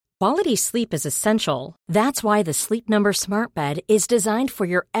Quality sleep is essential. That's why the Sleep Number Smart Bed is designed for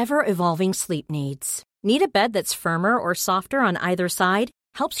your ever-evolving sleep needs. Need a bed that's firmer or softer on either side?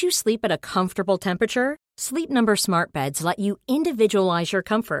 Helps you sleep at a comfortable temperature? Sleep Number Smart Beds let you individualize your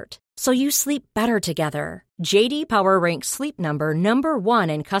comfort, so you sleep better together. J.D. Power ranks Sleep Number number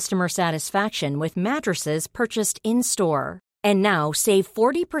 1 in customer satisfaction with mattresses purchased in-store. And now, save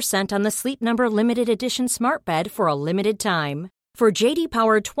 40% on the Sleep Number Limited Edition Smart Bed for a limited time. For J.D.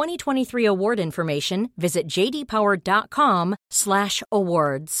 Power 2023 award information, visit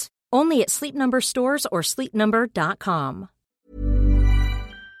jdpower.com/awards. Only at Sleep Number stores or sleepnumber.com.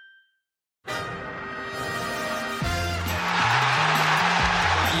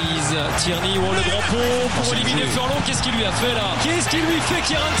 Tierney, le grand pont pour éliminer Furlong. Qu'est-ce qu'il lui a fait là? Qu'est-ce qu'il lui fait,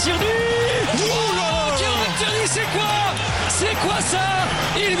 Kieran Tierney? Oh là, Kieran Tierney, c'est quoi? C'est quoi ça?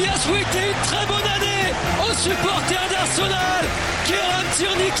 Il vient souhaiter une très bonne année aux supporters d'Arsenal. Kieran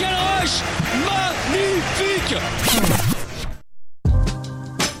Tierney, quel rush! Magnifique!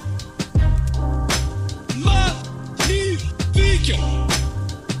 Magnifique!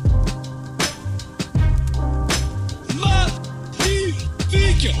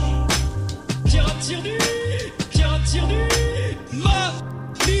 Magnifique! Kieran Tierney! Kieran Tierney!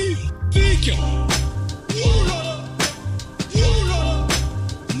 Magnifique! Oula! Oula!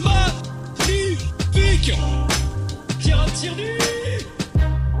 Magnifique! Kieran Tierney!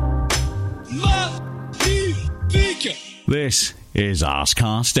 Magnifique! This is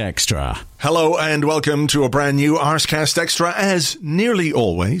Arscast Extra. Hello and welcome to a brand new Arscast Extra, as nearly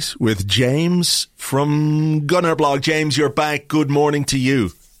always, with James from Gunnerblog. James, you're back. Good morning to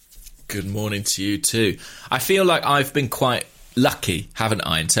you. Good morning to you too. I feel like I've been quite lucky, haven't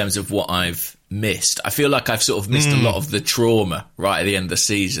I, in terms of what I've missed. I feel like I've sort of missed a lot of the trauma right at the end of the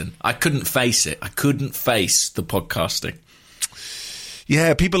season. I couldn't face it. I couldn't face the podcasting.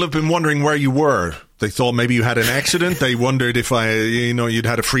 Yeah, people have been wondering where you were. They thought maybe you had an accident. They wondered if you'd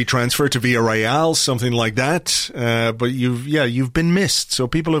had a free transfer to Villarreal, something like that. But you've been missed. So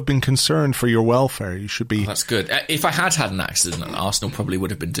people have been concerned for your welfare. You should be. Oh, that's good. If I had an accident, Arsenal probably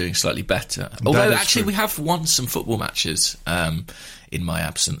would have been doing slightly better. Although actually we have won some football matches in my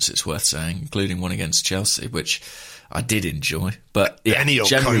absence, it's worth saying, including one against Chelsea, which I did enjoy. But yeah, any old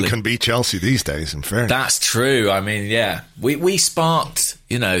cunt can beat Chelsea these days, in fairness. That's true. I mean, yeah. We sparked,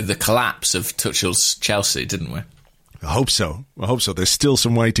 the collapse of Tuchel's Chelsea, didn't we? I hope so. There's still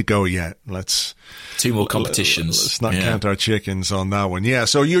some way to go yet. Two more competitions. Let's not count our chickens on that one. Yeah,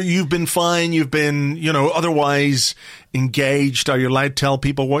 so you've been fine. You've been, otherwise engaged. Are you allowed to tell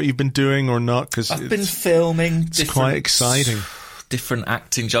people what you've been doing or not? Because I've been filming. It's quite exciting. Different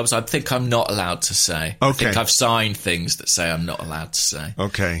acting jobs. I think I'm not allowed to say. Okay. I think I've signed things that say I'm not allowed to say.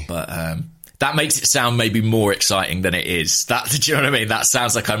 Okay. But that makes it sound maybe more exciting than it is. Do you know what I mean? That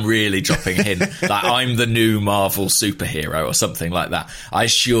sounds like I'm really dropping a hint. Like I'm the new Marvel superhero or something like that. I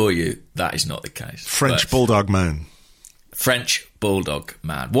assure you that is not the case. French Bulldog Man. French Bulldog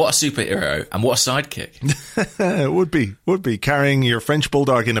Man. What a superhero and what a sidekick. It would be. Carrying your French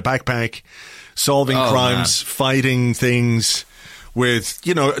Bulldog in a backpack, solving crimes, fighting things. With,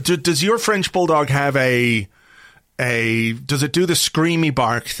 does your French Bulldog have does it do the screamy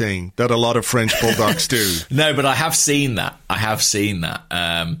bark thing that a lot of French Bulldogs do? No, but I have seen that.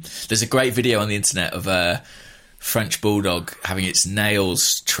 There's a great video on the internet of a French Bulldog having its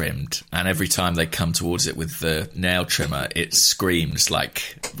nails trimmed, and every time they come towards it with the nail trimmer, it screams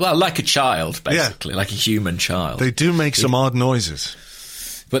like a child, basically, like a human child. They do make some odd noises.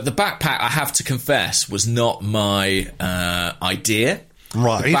 But the backpack, I have to confess, was not my idea.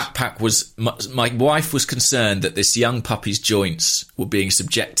 Right. The backpack was... My wife was concerned that this young puppy's joints were being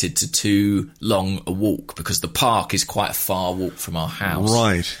subjected to too long a walk, because the park is quite a far walk from our house.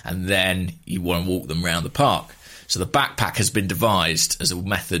 Right. And then you want to walk them around the park. So the backpack has been devised as a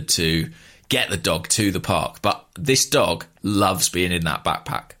method to get the dog to the park. But this dog loves being in that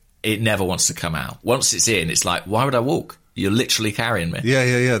backpack. It never wants to come out. Once it's in, it's like, why would I walk? You're literally carrying me.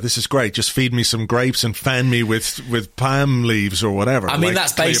 Yeah. This is great. Just feed me some grapes and fan me with palm leaves or whatever. I mean,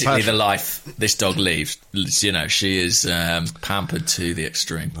 that's basically the life this dog leads. She is pampered to the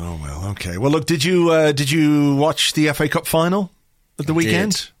extreme. Oh, well, okay. Well, look, did you watch the FA Cup final at the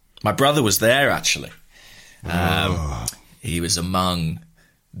weekend? My brother was there, actually. He was among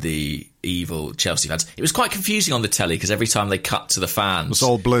the evil Chelsea fans. It was quite confusing on the telly because every time they cut to the fans... It was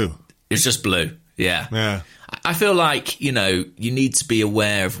all blue. It was just blue, yeah. Yeah. I feel like, you need to be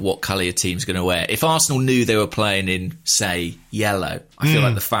aware of what colour your team's going to wear. If Arsenal knew they were playing in, say, yellow, I feel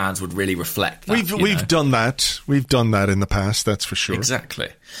like the fans would really reflect that. We've done that. We've done that in the past, that's for sure. Exactly.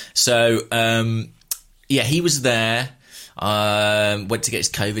 So, he was there. Went to get his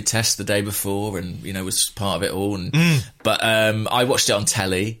COVID test the day before, and was part of it all. But I watched it on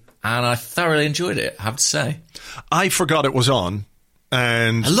telly, and I thoroughly enjoyed it, I have to say. I forgot it was on,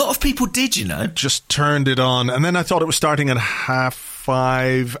 and a lot of people did. Just turned it on, and then I thought it was starting at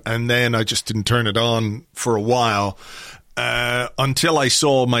 5:30, and then I just didn't turn it on for a while. Until I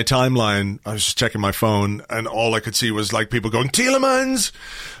saw my timeline. I was just checking my phone, and all I could see was like people going, Tielemans!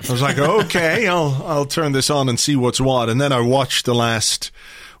 I was like, okay, I'll turn this on and see what's what. And then I watched the last,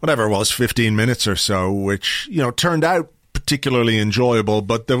 whatever it was, 15 minutes or so, which, turned out particularly enjoyable.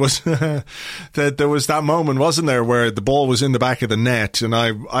 But there was there was that moment, wasn't there, where the ball was in the back of the net, and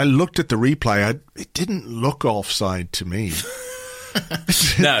I looked at the replay. It didn't look offside to me.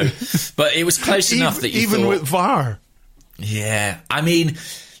 No, but it was close enough that you even thought, with VAR. Yeah, I mean,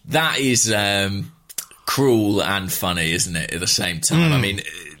 that is cruel and funny, isn't it, at the same time? I mean,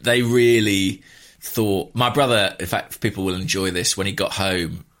 they really thought... My brother, in fact, people will enjoy this, when he got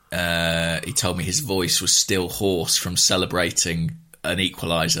home, he told me his voice was still hoarse from celebrating an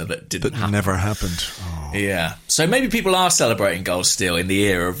equaliser that never happened. Oh. Yeah. So maybe people are celebrating goals still in the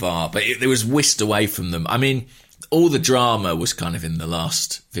era of VAR, but it was whisked away from them. I mean... all the drama was kind of in the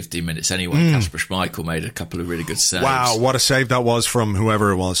last 15 minutes anyway. Kasper Schmeichel made a couple of really good saves. Wow, what a save that was from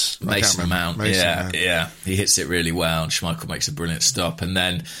whoever it was. Mason Mount. Yeah. He hits it really well, and Schmeichel makes a brilliant stop. And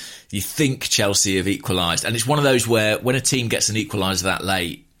then you think Chelsea have equalised. And it's one of those where when a team gets an equaliser that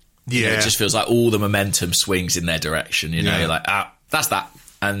late, it just feels like all the momentum swings in their direction. You're like, that's that.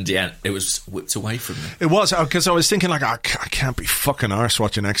 And yeah, it was whipped away from me. It was, because I was thinking, like, I can't be fucking arse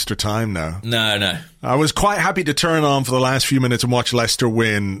watching extra time now. No. I was quite happy to turn on for the last few minutes and watch Leicester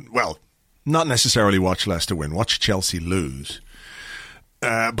win. Well, not necessarily watch Leicester win, watch Chelsea lose.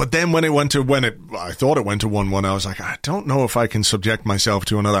 But then when I thought it went to 1-1, I was like, I don't know if I can subject myself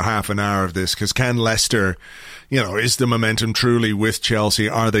to another half an hour of this, because can Leicester, is the momentum truly with Chelsea?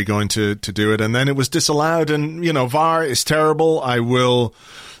 Are they going to do it? And then it was disallowed, and, VAR is terrible. I will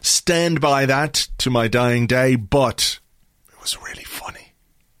stand by that to my dying day, but it was really funny.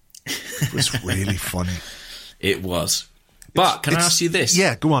 It was really funny. It was. But can I ask you this?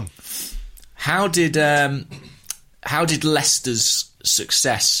 Yeah, go on. How did Leicester's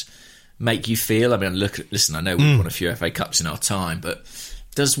success make you feel? I mean, listen, I know we've won a few FA Cups in our time, but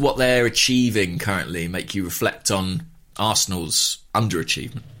does what they're achieving currently make you reflect on Arsenal's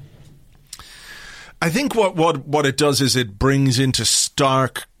underachievement? I think what it does is it brings into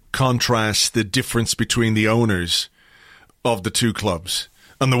stark contrast the difference between the owners of the two clubs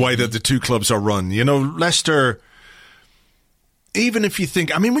and the way that the two clubs are run. Leicester, even if you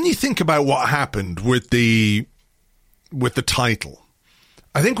think, when you think about what happened with the title,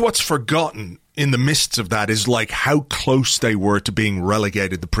 I think what's forgotten in the midst of that is like how close they were to being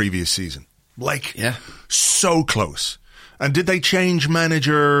relegated the previous season. So close. And did they change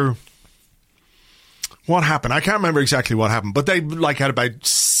manager? What happened? I can't remember exactly what happened, but they had about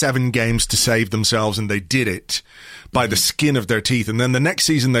 7 games to save themselves, and they did it by the skin of their teeth. And then the next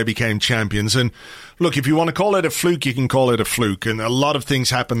season they became champions. And look, if you want to call it a fluke, you can call it a fluke. And a lot of things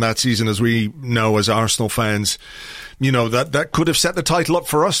happened that season, as we know as Arsenal fans. That could have set the title up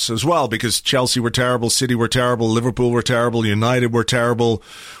for us as well, because Chelsea were terrible, City were terrible, Liverpool were terrible, United were terrible.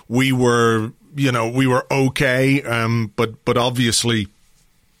 We were okay, but obviously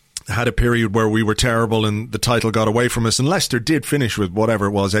had a period where we were terrible and the title got away from us. And Leicester did finish with whatever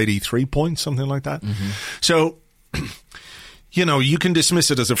it was, 83 points, something like that. Mm-hmm. So, you can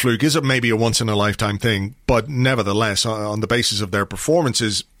dismiss it as a fluke. Is it maybe a once-in-a-lifetime thing? But nevertheless, on the basis of their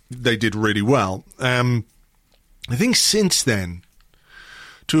performances, they did really well. I think since then,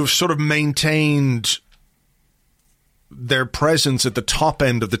 to have sort of maintained their presence at the top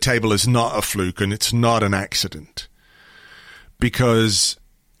end of the table is not a fluke, and it's not an accident. Because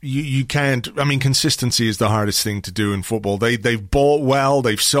you can't... consistency is the hardest thing to do in football. They've bought well,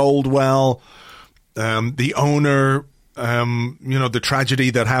 they've sold well. The owner... the tragedy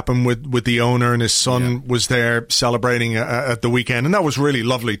that happened with the owner and his son was there celebrating at the weekend, and that was really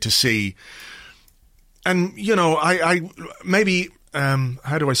lovely to see. And, I maybe,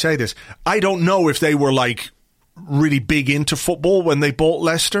 how do I say this? I don't know if they were really big into football when they bought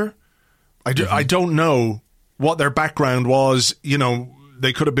Leicester. I don't know what their background was.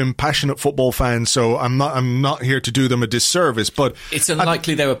 They could have been passionate football fans, so I'm not here to do them a disservice. But it's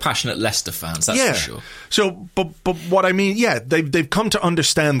unlikely they were passionate Leicester fans. That's for sure. So, but what I mean, they've come to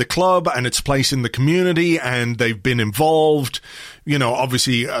understand the club and its place in the community, and they've been involved.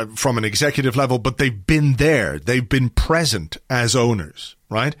 obviously from an executive level, but they've been there. They've been present as owners,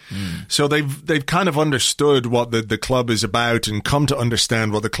 right? So they've kind of understood what the club is about and come to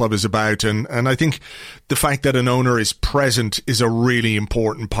understand what the club is about. And I think the fact that an owner is present is a really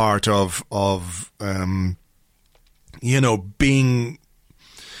important part of being...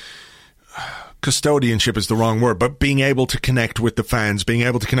 Custodianship is the wrong word, but being able to connect with the fans, being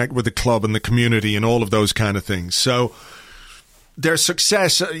able to connect with the club and the community and all of those kind of things. So their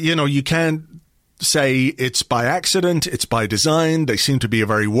success, you can't say it's by accident, it's by design. They seem to be a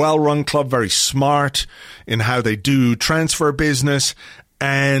very well-run club, very smart in how they do transfer business.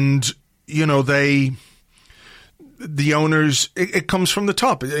 And, the owners, it comes from the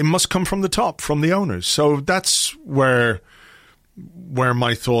top. It must come from the top, from the owners. So that's where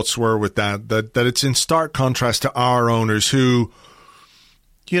my thoughts were with that it's in stark contrast to our owners who,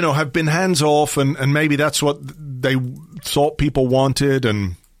 have been hands off and maybe that's what they thought people wanted.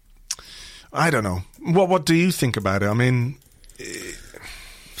 And I don't know. What do you think about it? I mean,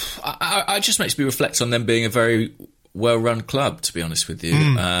 I just makes me reflect on them being a very well-run club, to be honest with you.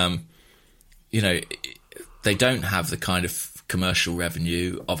 They don't have the kind of commercial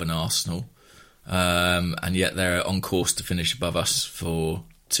revenue of an Arsenal. And yet they're on course to finish above us for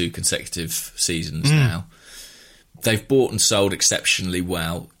 2 consecutive seasons now. They've bought and sold exceptionally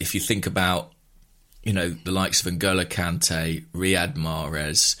well. If you think about, the likes of N'Golo Kante, Riyad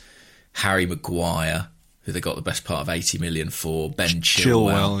Mahrez, Harry Maguire, who they got the best part of 80 million for, Ben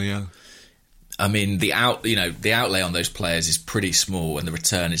Chilwell. Yeah. I mean, the outlay on those players is pretty small, and the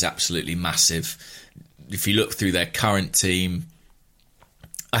return is absolutely massive. If you look through their current team,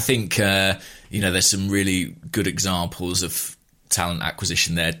 I think there's some really good examples of talent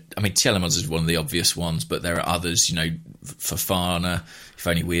acquisition there. I mean, Tielemans is one of the obvious ones, but there are others. Fofana. If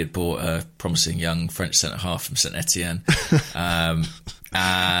only we had bought a promising young French centre half from Saint Etienne,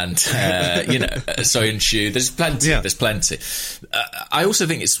 Soyuncu. There's plenty. Yeah. There's plenty. I also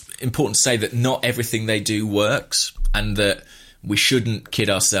think it's important to say that not everything they do works, and that we shouldn't kid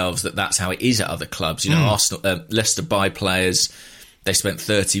ourselves that that's how it is at other clubs. Arsenal, Leicester buy players. They spent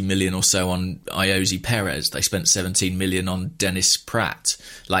 30 million or so on Iosi Perez. They spent 17 million on Dennis Pratt.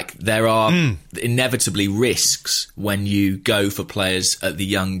 Like, there are inevitably risks when you go for players at the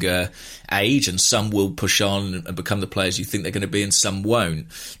younger age, and some will push on and become the players you think they're going to be and some won't.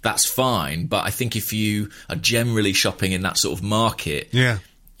 That's fine. But I think if you are generally shopping in that sort of market,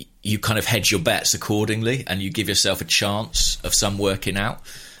 you kind of hedge your bets accordingly and you give yourself a chance of some working out.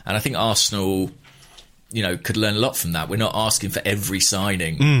 And I think Arsenal... could learn a lot from that. We're not asking for every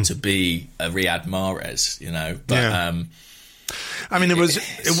signing to be a Riyad Mahrez, But, I mean,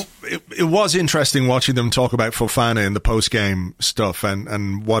 it was interesting watching them talk about Fofana in the post-game stuff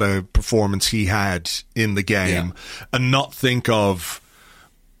and what a performance he had in the game, and not think of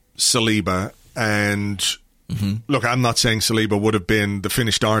Saliba. And look, I'm not saying Saliba would have been the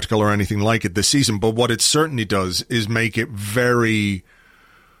finished article or anything like it this season, but what it certainly does is make it very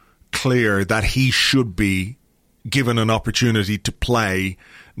clear that he should be given an opportunity to play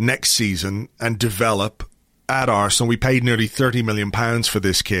next season and develop at Arsenal. We paid nearly £30 million for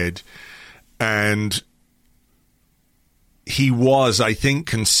this kid, and he was, I think,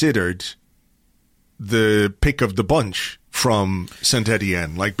 considered the pick of the bunch from Saint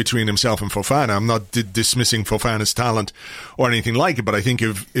Etienne, like between himself and Fofana. I'm not dismissing Fofana's talent or anything like it, but I think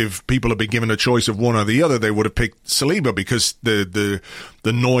if people had been given a choice of one or the other, they would have picked Saliba because the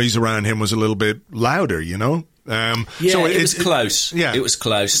noise around him was a little bit louder, So it was close. It was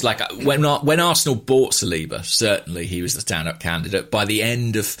close. Like when Arsenal bought Saliba, certainly he was the stand-up candidate. By the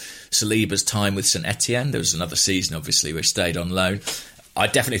end of Saliba's time with Saint Etienne, there was another season, obviously, where he stayed on loan. I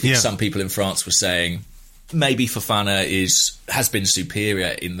definitely think some people in France were saying maybe Fofana has been superior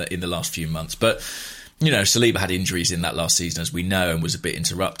in the last few months, but Saliba had injuries in that last season, as we know, and was a bit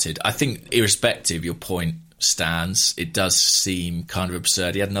interrupted. I think, irrespective, your point stands. It does seem kind of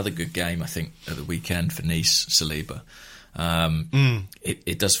absurd. He had another good game, I think, at the weekend for Nice, Saliba.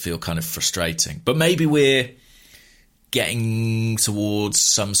 It does feel kind of frustrating, but maybe we're getting towards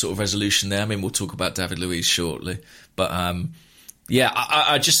some sort of resolution there. I mean, we'll talk about David Luiz shortly, but I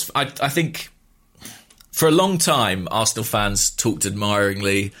think. For a long time, Arsenal fans talked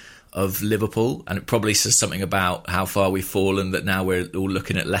admiringly of Liverpool, and it probably says something about how far we've fallen that now we're all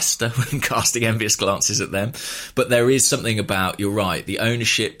looking at Leicester and casting envious glances at them. But there is something about, you're right, the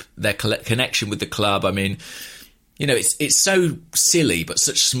ownership, their connection with the club. I mean, it's so silly, but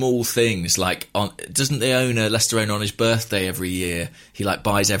such small things. Like, doesn't the Leicester owner, on his birthday every year, he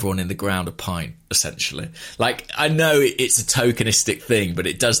buys everyone in the ground a pint, essentially? Like, I know it's a tokenistic thing, but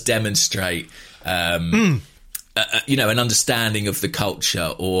it does demonstrate an understanding of the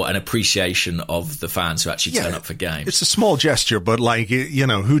culture or an appreciation of the fans who actually turn up for games. It's a small gesture, but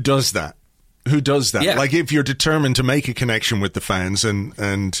who does that? Who does that? Yeah. Like, if you're determined to make a connection with the fans,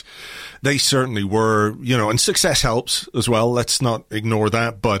 and they certainly were, and success helps as well. Let's not ignore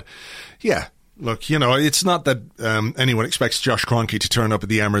that. But yeah, look, it's not that anyone expects Josh Kroenke to turn up at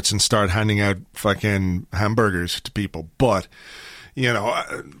the Emirates and start handing out fucking hamburgers to people. But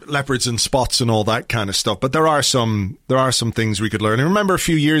leopards and spots and all that kind of stuff. But there are some things we could learn. I remember a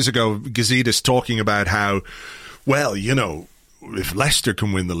few years ago, Gazidis talking about how, well, if Leicester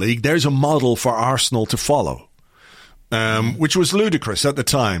can win the league, there's a model for Arsenal to follow, which was ludicrous at the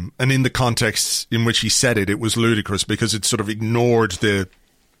time. And in the context in which he said it, it was ludicrous because it sort of ignored the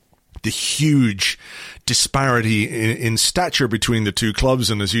huge disparity in stature between the two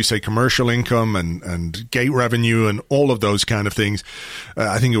clubs, and, as you say, commercial income and gate revenue and all of those kind of things.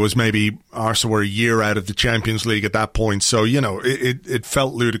 I think it was maybe Arsenal were a year out of the Champions League at that point. So, it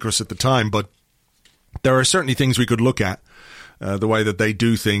felt ludicrous at the time. But there are certainly things we could look at. The way that they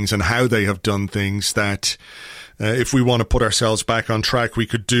do things and how they have done things that if we want to put ourselves back on track, we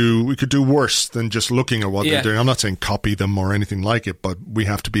could do worse than just looking at what they're doing. I'm not saying copy them or anything like it, but we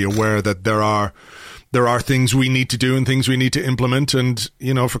have to be aware that there are things we need to do and things we need to implement. And,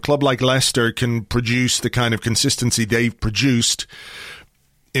 if a club like Leicester can produce the kind of consistency they've produced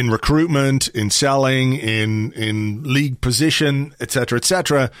in recruitment, in selling, in league position,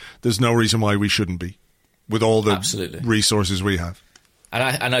 etc., there's no reason why we shouldn't be, with all the resources we have.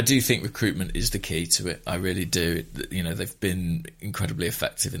 And I do think recruitment is the key to it. I really do. They've been incredibly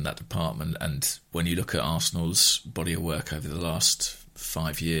effective in that department. And when you look at Arsenal's body of work over the last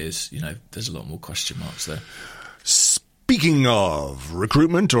 5 years, there's a lot more question marks there. Speaking of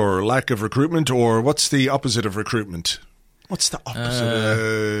recruitment or lack of recruitment, or what's the opposite of recruitment? What's the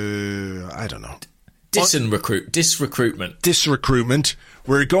opposite? I don't know. Disrecruitment. Disrecruitment.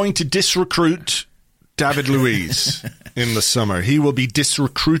 We're going to disrecruit David Luiz in the summer. He will be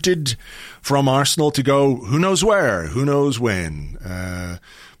disrecruited from Arsenal to go who knows where, who knows when,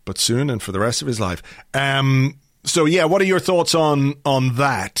 but soon and for the rest of his life. So yeah, what are your thoughts on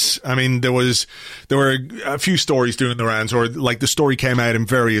that? I mean, there were a few stories doing the rounds, or like the story came out in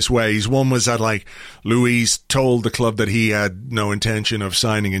various ways. One was that like Luiz told the club that he had no intention of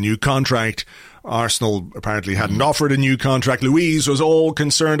signing a new contract. Arsenal apparently hadn't offered a new contract. Luiz was all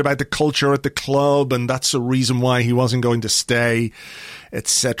concerned about the culture at the club, and that's the reason why he wasn't going to stay,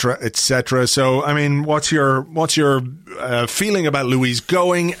 etc., etc. So, I mean, what's your feeling about Luiz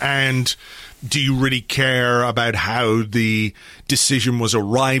going, and do you really care about how the decision was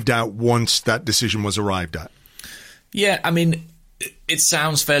arrived at once that decision was arrived at? Yeah, I mean, it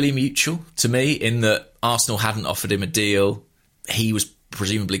sounds fairly mutual to me in that Arsenal hadn't offered him a deal. He was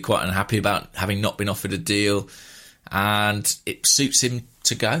presumably quite unhappy about having not been offered a deal, and it suits him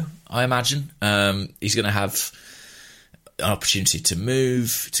to go, I imagine. He's going to have an opportunity to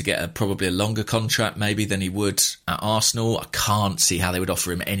move, to get probably a longer contract maybe than he would at Arsenal. I can't see how they would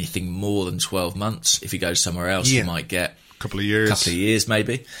offer him anything more than 12 months. If he goes somewhere else, he might get a couple of years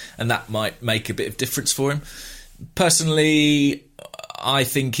maybe, and that might make a bit of difference for him. Personally, I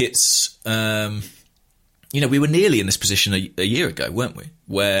think it's... we were nearly in this position a year ago, weren't we?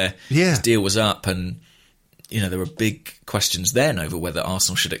 Where his deal was up, and there were big questions then over whether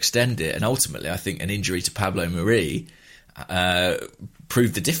Arsenal should extend it. And ultimately, I think an injury to Pablo Mari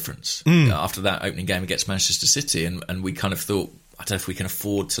proved the difference after that opening game against Manchester City. And we kind of thought, I don't know if we can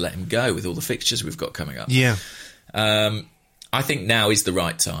afford to let him go with all the fixtures we've got coming up. Yeah. I think now is the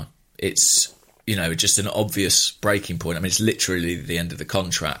right time. It's just an obvious breaking point. I mean, it's literally the end of the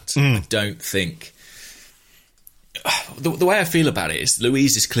contract. I don't think... The way I feel about it is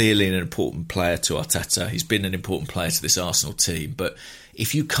Luiz is clearly an important player to Arteta. He's been an important player to this Arsenal team. But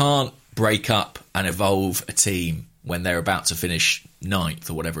if you can't break up and evolve a team when they're about to finish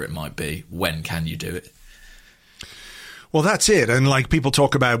 9th or whatever it might be, when can you do it? Well, that's it. And like people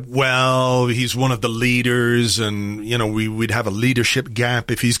talk about, well, he's one of the leaders and, we'd have a leadership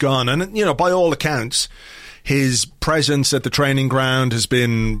gap if he's gone. And, by all accounts, his presence at the training ground has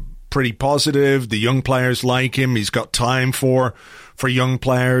been pretty positive. The young players like him. He's got time for young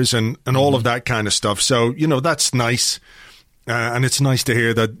players and all of that kind of stuff. So, that's nice. And it's nice to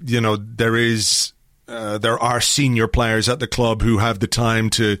hear that, there are senior players at the club who have the time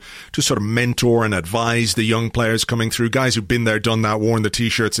to sort of mentor and advise the young players coming through, guys who've been there, done that, worn the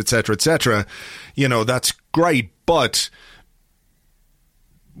T-shirts, etc., etc. That's great, but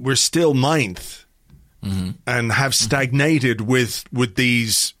we're still 9th and have stagnated with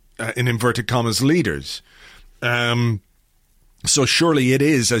these, in inverted commas, leaders. So surely it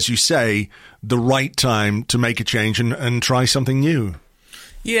is, as you say, the right time to make a change and try something new.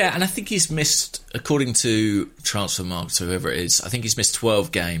 Yeah, and I think he's missed, according to Transfermarkt or whoever it is, I think he's missed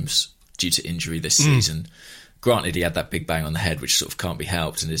 12 games due to injury this season. Granted, he had that big bang on the head, which sort of can't be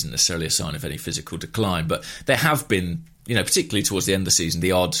helped and isn't necessarily a sign of any physical decline. But there have been, particularly towards the end of the season,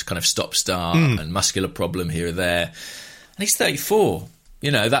 the odd kind of stop-start and muscular problem here or there. And he's 34.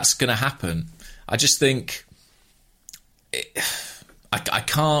 That's going to happen. I just think...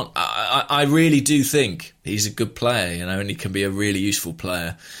 I really do think he's a good player, and he can be a really useful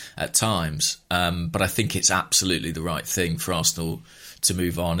player at times. But I think it's absolutely the right thing for Arsenal to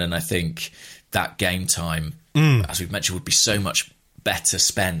move on. And I think that game time, as we've mentioned, would be so much better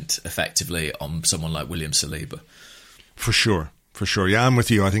spent effectively on someone like William Saliba. For sure. Yeah, I'm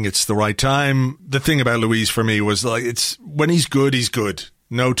with you. I think it's the right time. The thing about Luiz for me was it's when he's good, he's good.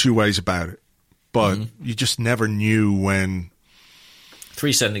 No two ways about it. But you just never knew when.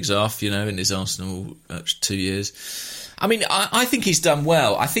 3 sendings off, in his Arsenal 2 years. I mean, I think he's done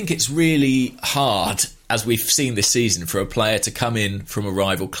well. I think it's really hard, as we've seen this season, for a player to come in from a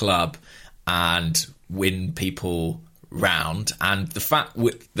rival club and win people round. And the fact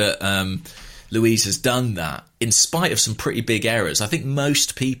that Luiz has done that, in spite of some pretty big errors, I think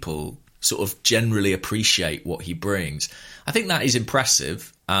most people sort of generally appreciate what he brings. I think that is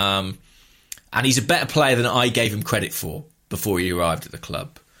impressive. And he's a better player than I gave him credit for before he arrived at the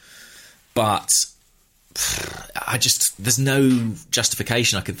club. But there's no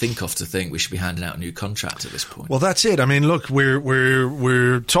justification I can think of to think we should be handing out a new contract at this point. Well, that's it. I mean, look,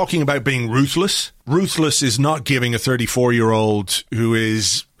 we're talking about being ruthless. Ruthless is not giving a 34-year-old who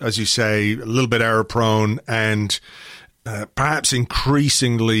is, as you say, a little bit error prone and perhaps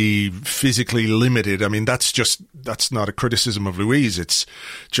increasingly physically limited. I mean, that's not a criticism of Luiz. It's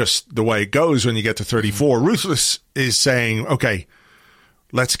just the way it goes when you get to 34. Ruthless is saying, okay,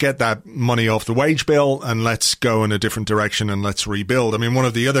 let's get that money off the wage bill and let's go in a different direction and let's rebuild. I mean, one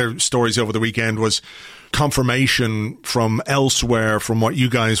of the other stories over the weekend was confirmation from elsewhere, from what you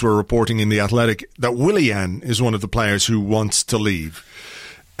guys were reporting in The Athletic, that Willian is one of the players who wants to leave.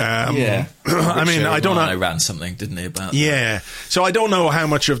 Yeah. I mean, I don't know. I ran something, didn't he, about that? Yeah. So I don't know how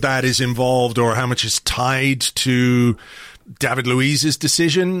much of that is involved or how much is tied to David Luiz's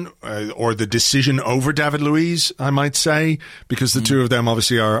decision or the decision over David Luiz, I might say, because the two of them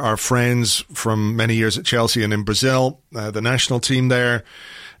obviously are friends from many years at Chelsea and in Brazil, the national team there.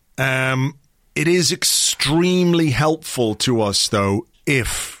 It is extremely helpful to us, though,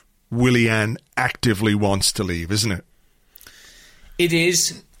 if Willian actively wants to leave, isn't it? It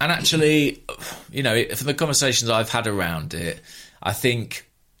is. And actually, from the conversations I've had around it, I think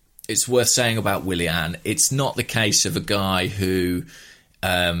it's worth saying about Willian, it's not the case of a guy who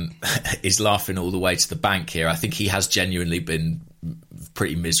is laughing all the way to the bank here. I think he has genuinely been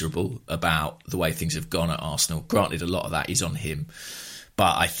pretty miserable about the way things have gone at Arsenal. Granted, a lot of that is on him.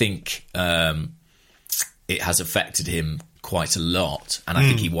 But I think it has affected him quite a lot. And I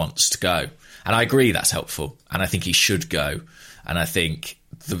think he wants to go. And I agree that's helpful. And I think he should go. And I think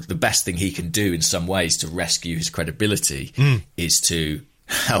the best thing he can do in some ways to rescue his credibility is to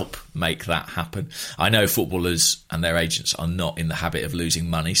help make that happen. I know footballers and their agents are not in the habit of losing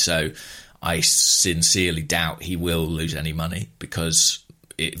money, so I sincerely doubt he will lose any money because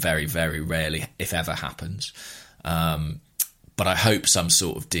it very, very rarely, if ever, happens. But I hope some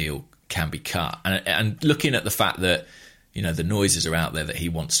sort of deal can be cut. And looking at the fact that, the noises are out there that he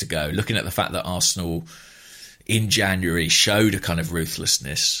wants to go, looking at the fact that Arsenal in January showed a kind of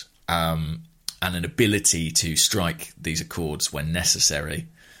ruthlessness and an ability to strike these accords when necessary.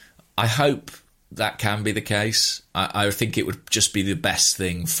 I hope that can be the case. I think it would just be the best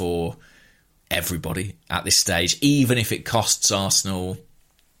thing for everybody at this stage, even if it costs Arsenal,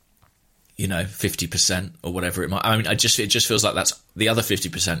 50% or whatever it might. I mean, it just feels like that's the other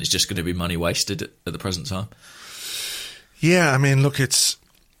 50% is just going to be money wasted at the present time. Yeah, I mean, look, it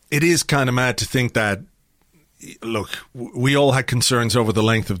is kind of mad to think that. Look, we all had concerns over the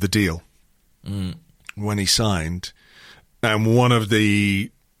length of the deal when he signed, and one of the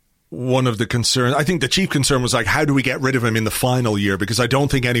concerns, I think the chief concern was like, how do we get rid of him in the final year? Because I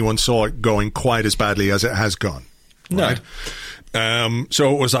don't think anyone saw it going quite as badly as it has gone. Right? No.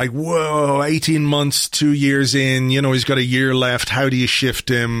 So it was like, whoa, 18 months, 2 years in, he's got a year left. How do you shift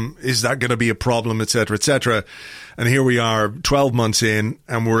him? Is that going to be a problem, et cetera, et cetera? And here we are 12 months in,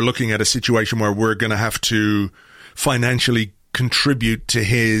 and we're looking at a situation where we're going to have to financially contribute to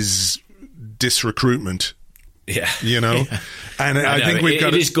his disrecruitment. Yeah. And I think we've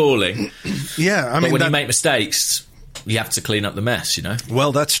got... It is galling. Yeah. I mean, when you make mistakes, you have to clean up the mess,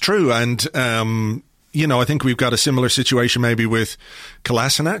 Well, that's true. And I think we've got a similar situation maybe with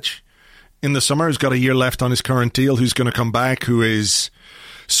Kolasinac in the summer, who's got a year left on his current deal, who's going to come back, who is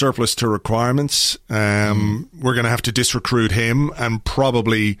surplus to requirements. We're going to have to disrecruit him and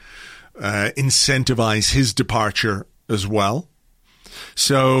probably incentivize his departure as well.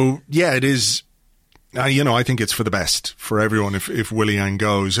 So, yeah, it is. I think it's for the best for everyone if Willian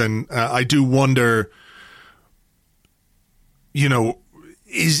goes. And I do wonder,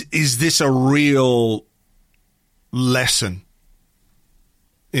 is this a real lesson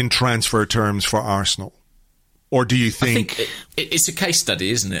in transfer terms for Arsenal? Or do you think... I think it's a case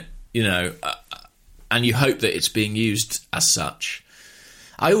study, isn't it? And you hope that it's being used as such.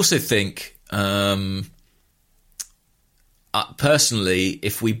 I also think... personally,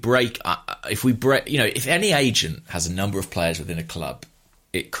 if any agent has a number of players within a club,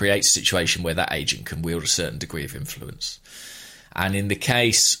 it creates a situation where that agent can wield a certain degree of influence. And in the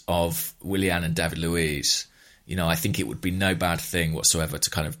case of Willian and David Luiz, I think it would be no bad thing whatsoever to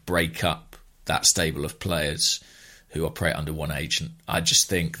kind of break up that stable of players who operate under one agent. I just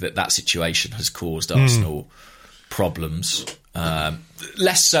think that situation has caused Arsenal problems,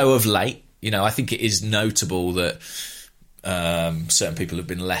 less so of late. I think it is notable that certain people have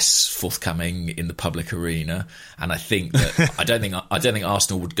been less forthcoming in the public arena, and I think that I don't think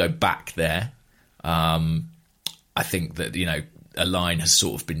Arsenal would go back there. I think that a line has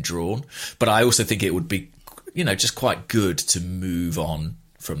sort of been drawn, but I also think it would be just quite good to move on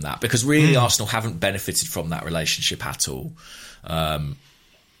from that, because really Arsenal haven't benefited from that relationship at all. I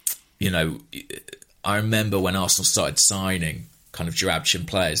remember when Arsenal started signing kind of Jarabchin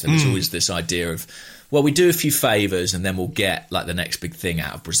players, there was always this idea of, well, we do a few favours and then we'll get like the next big thing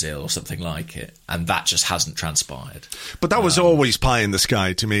out of Brazil or something like it. And that just hasn't transpired. But that was always pie in the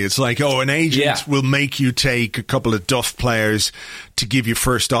sky to me. It's like, an agent will make you take a couple of duff players to give you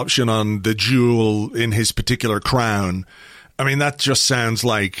first option on the jewel in his particular crown. I mean, that just sounds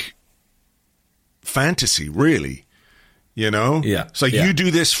like fantasy, really. Yeah. So you do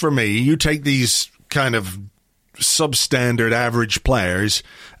this for me. You take these kind of substandard average players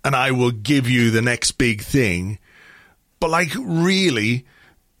and I will give you the next big thing. But really,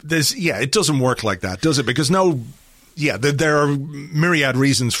 it doesn't work like that, does it? Because there are myriad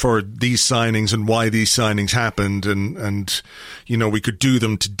reasons for these signings and why these signings happened, and we could do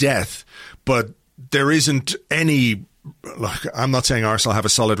them to death, but there isn't any. Look, I'm not saying Arsenal have a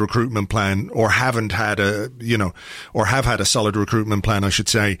solid recruitment plan or haven't had or have had a solid recruitment plan, I should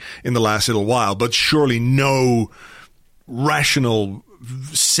say, in the last little while, but surely no rational,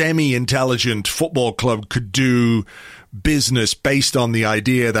 semi-intelligent football club could do business based on the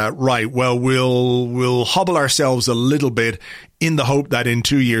idea that, right, well, we'll hobble ourselves a little bit in the hope that in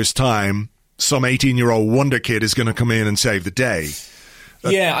 2 years' time, some 18-year-old wonder kid is going to come in and save the day.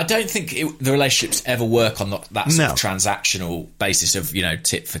 Yeah, I don't think the relationships ever work on that sort of transactional basis of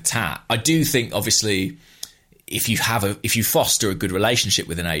tit for tat. I do think, obviously, if you foster a good relationship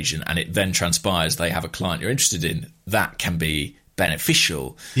with an agent and it then transpires they have a client you're interested in, that can be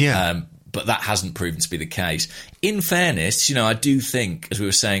beneficial. Yeah. But that hasn't proven to be the case. In fairness, I do think, as we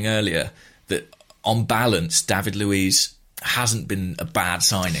were saying earlier, that on balance, David Luiz hasn't been a bad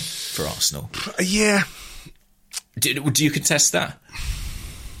signing for Arsenal. Yeah. Do you contest that?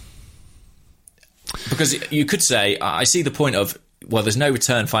 Because you could say, I see the point of, well, there's no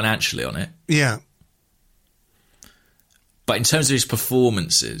return financially on it. Yeah. But in terms of his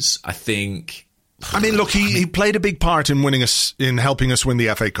performances, I think... I mean, look, he played a big part in helping us win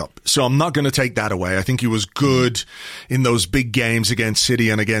the FA Cup. So I'm not going to take that away. I think he was good in those big games against City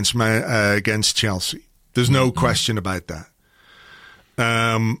and against Chelsea. There's no question about that.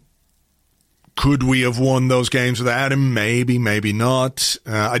 Could we have won those games without him? Maybe, maybe not.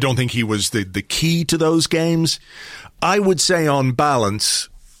 I don't think he was the key to those games. I would say on balance,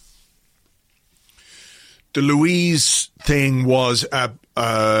 the Luiz thing was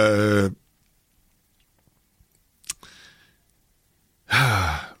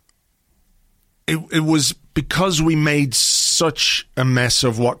it was because we made such a mess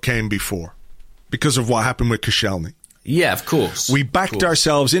of what came before, because of what happened with Koscielny. Yeah, of course. We backed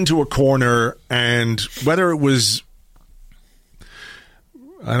ourselves into a corner, and whether it was...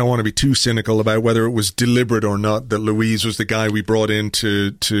 I don't want to be too cynical about whether it was deliberate or not that Luiz was the guy we brought in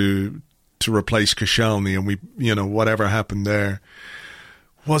to replace Koscielny, and we, whatever happened there.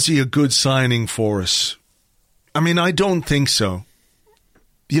 Was he a good signing for us? I mean, I don't think so.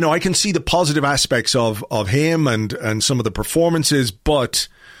 I can see the positive aspects of him and some of the performances, but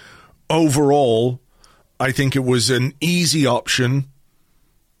overall, I think it was an easy option,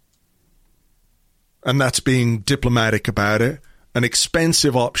 and that's being diplomatic about it. An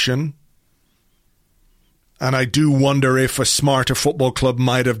expensive option, And I do wonder if a smarter football club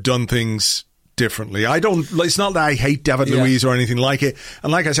might have done things differently. It's not that I hate David Luiz or anything like it.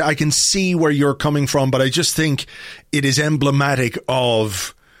 And like I said, I can see where you're coming from, but I just think it is emblematic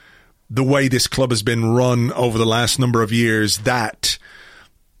of the way this club has been run over the last number of years that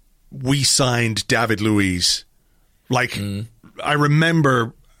we signed David Luiz. Like, I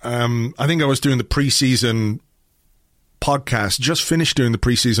remember, I think I was doing the preseason podcast, just finished doing the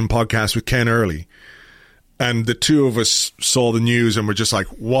preseason podcast with Ken Early. And the two of us saw the news and were just like,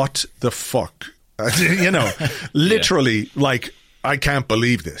 what the fuck? Literally, like, I can't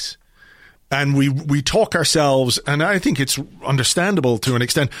believe this. And we talk ourselves, and I think it's understandable to an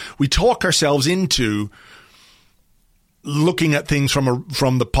extent, we talk ourselves into looking at things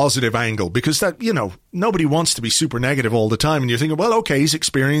from the positive angle, because that, nobody wants to be super negative all the time. And you're thinking, well, okay, he's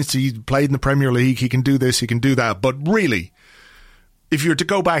experienced, he played in the Premier League, he can do this, he can do that. But really, if you were to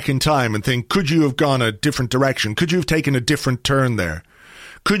go back in time and think, could you have gone a different direction? Could you have taken a different turn there?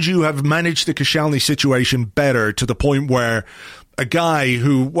 Could you have managed the Koscielny situation better to the point where a guy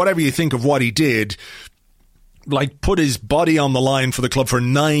who, whatever you think of what he did, like put his body on the line for the club for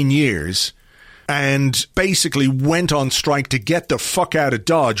 9 years and basically went on strike to get the fuck out of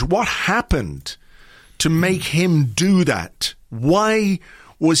Dodge? What happened to make him do that? Why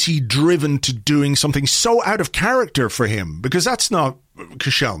was he driven to doing something so out of character for him? Because that's not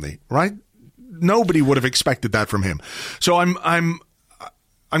Koscielny, right? Nobody would have expected that from him. So I'm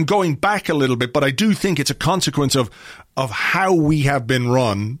going back a little bit, but I do think it's a consequence of how we have been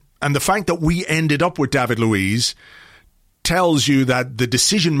run, and the fact that we ended up with David Luiz tells you that the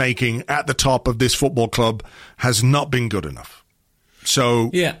decision making at the top of this football club has not been good enough.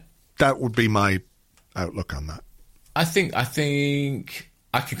 So that would be my outlook on that. I think I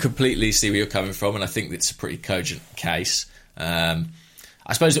can completely see where you're coming from, and I think it's a pretty cogent case.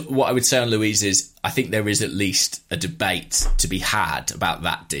 I suppose what I would say on Luiz is I think there is at least a debate to be had about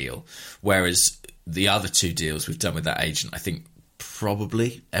that deal, whereas the other two deals we've done with that agent, I think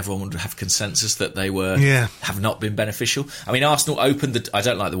probably everyone would have consensus that they have not been beneficial. I mean, Arsenal opened I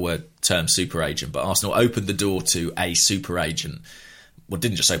don't like the term super agent, but Arsenal opened the door to a super agent. Well,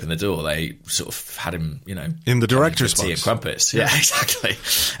 didn't just open the door, they sort of had him, in the director's box. Tea and crumpets. Yeah, exactly.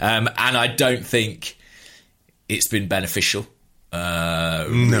 And I don't think it's been beneficial,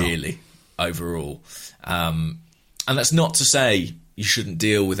 really, overall. And that's not to say you shouldn't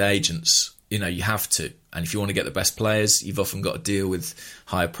deal with agents. You have to. And if you want to get the best players, you've often got to deal with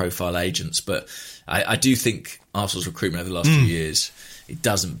higher profile agents. But I do think Arsenal's recruitment over the last few years, it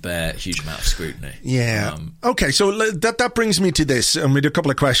doesn't bear a huge amount of scrutiny. Yeah. Okay, so that brings me to this, and we do a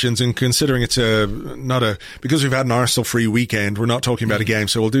couple of questions, and considering it's because we've had an Arsenal-free weekend, we're not talking about a game,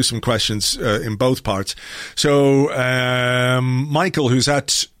 so we'll do some questions in both parts. So Michael, who's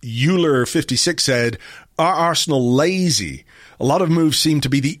at Euler56, said, are Arsenal lazy? A lot of moves seem to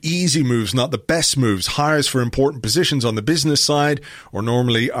be the easy moves, not the best moves. Hires for important positions on the business side are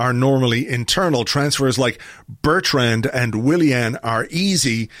normally internal. Transfers like Bertrand and Willian are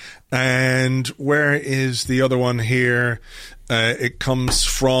easy. And where is the other one here? It comes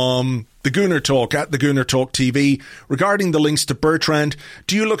from the Gooner Talk, at the Gooner Talk TV. Regarding the links to Bertrand,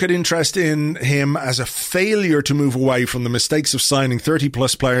 do you look at interest in him as a failure to move away from the mistakes of signing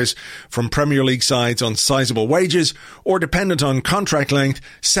 30-plus players from Premier League sides on sizable wages, or dependent on contract length,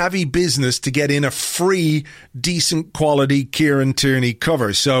 savvy business to get in a free, decent quality Kieran Tierney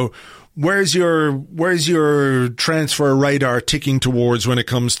cover? So where's your transfer radar ticking towards when it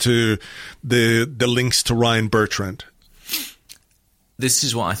comes to the links to Ryan Bertrand? This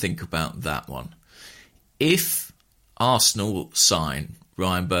is what I think about that one. If Arsenal sign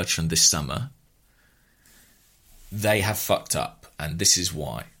Ryan Bertrand this summer, they have fucked up, and this is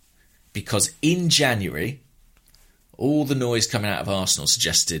why. Because in January, all the noise coming out of Arsenal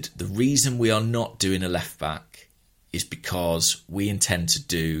suggested the reason we are not doing a left-back is because we intend to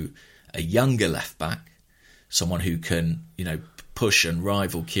do a younger left-back, someone who can, push and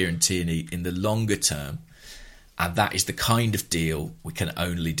rival Kieran Tierney in the longer term. And that is the kind of deal we can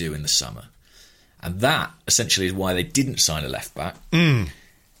only do in the summer. And that essentially is why they didn't sign a left-back.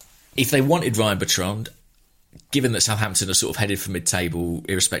 If they wanted Ryan Bertrand, given that Southampton are sort of headed for mid-table,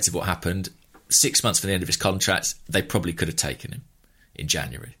 irrespective of what happened, 6 months from the end of his contract, they probably could have taken him in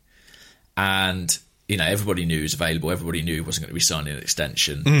January. And, everybody knew he was available. Everybody knew he wasn't going to be signing an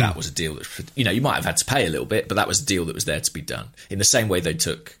extension. That was a deal that, you might have had to pay a little bit, but that was a deal that was there to be done. In the same way they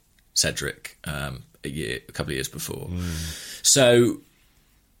took Cedric a couple of years before. So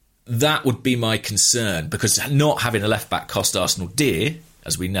that would be my concern, because not having a left-back cost Arsenal dear,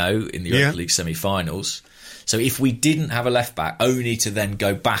 as we know, in the Europa League semi-finals. So if we didn't have a left-back, only to then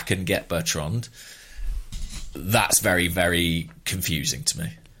go back and get Bertrand, that's very, very confusing to me.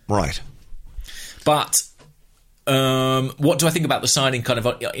 Right. But what do I think about the signing kind of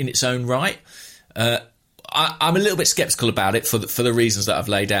in its own right? I'm a little bit sceptical about it for the reasons that I've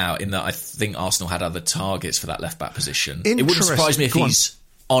laid out, in that I think Arsenal had other targets for that left-back position. It wouldn't surprise me if he's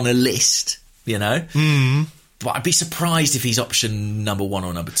on a list, you know? Mm. But I'd be surprised if he's option number 1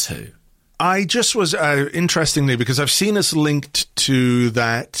 or number 2. I just was, interestingly, because I've seen us linked to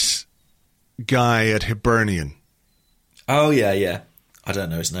that guy at Hibernian. Oh, yeah. I don't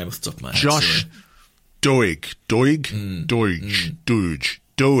know his name off the top of my head. Josh Doig.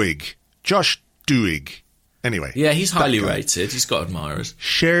 Josh Doig. Anyway. Yeah, he's highly rated. He's got admirers.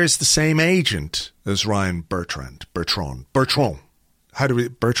 Shares the same agent as Ryan Bertrand. How do we...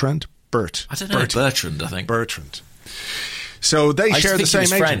 Bertrand? Bert. I don't know. Bertrand, I think. Bertrand. So they share the same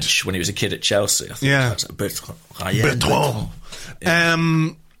agent. He was French when he was a kid at Chelsea. I think. Yeah. Bertrand. Yeah.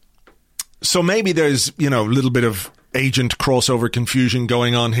 So maybe there's, a little bit of agent crossover confusion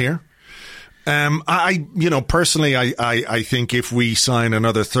going on here. Personally, I think if we sign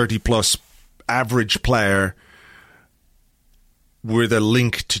another 30-plus average player with a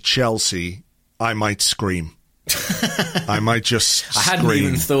link to Chelsea, I might scream. I might just scream. I hadn't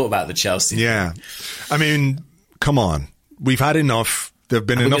even thought about the Chelsea. Yeah. I mean, come on. We've had enough. There have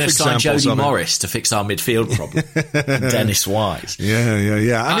been enough examples of it. Jody Morris to fix our midfield problem. Dennis Wise.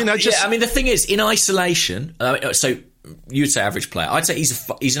 Yeah. I mean, the thing is, in isolation, so you'd say average player. I'd say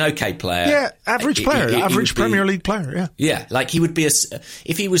he's an okay player. Yeah, average player. Average Premier League player, yeah. Yeah, like he would be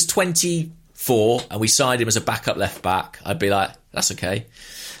if he was 24 and we signed him as a backup left back, I'd be like, that's okay.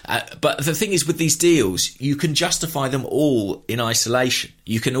 But the thing is, with these deals, you can justify them all in isolation.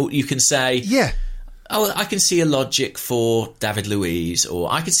 You can say, yeah, oh, I can see a logic for David Luiz,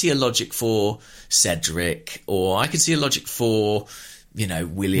 or I can see a logic for Cedric, or I can see a logic for,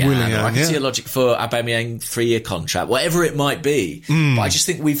 Willian, or I can see a logic for Aubameyang 3-year contract, whatever it might be. But I just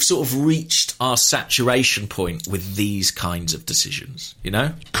think we've sort of reached our saturation point with these kinds of decisions,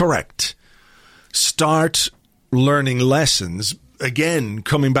 Correct. Start learning lessons. Again,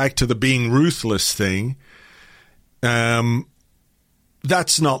 coming back to the being ruthless thing,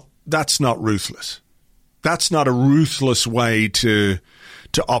 that's not ruthless. That's not a ruthless way to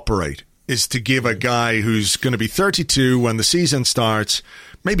operate, is to give a guy who's going to be 32 when the season starts,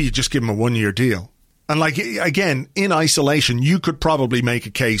 maybe you just give him a 1-year deal. And again, in isolation, you could probably make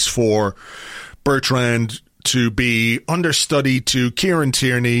a case for Bertrand to be understudy to Kieran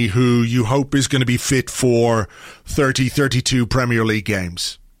Tierney, who you hope is going to be fit for 30, 32 Premier League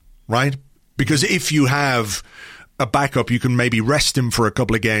games, right? Because if you have a backup, you can maybe rest him for a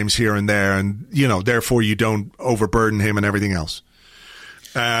couple of games here and there, and, therefore you don't overburden him and everything else.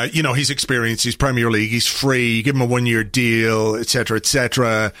 He's experienced, he's Premier League, he's free, you give him a 1-year deal, etc.,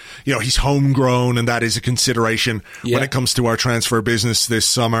 etc. He's homegrown, and that is a consideration when it comes to our transfer business this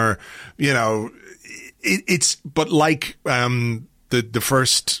summer. But like the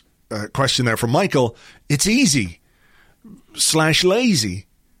first question there from Michael, it's easy / lazy.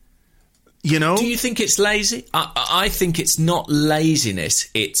 Do you think it's lazy? I think it's not laziness;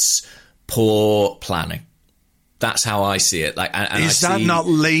 it's poor planning. That's how I see it. Is that not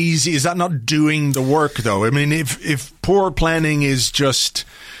lazy? Is that not doing the work, though? I mean, if poor planning is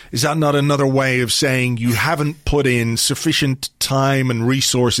that not another way of saying you haven't put in sufficient time and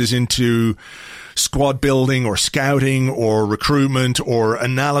resources into squad building or scouting or recruitment or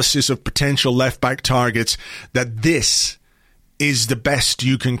analysis of potential left-back targets, that this is the best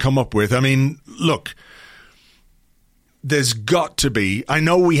you can come up with? I mean, look, there's got to be... I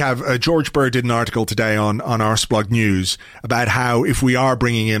know we have... George Burr did an article today on Arseblog News about how if we are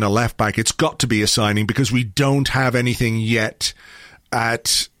bringing in a left-back, it's got to be a signing because we don't have anything yet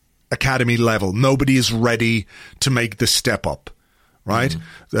at academy level. Nobody is ready to make the step up. Right,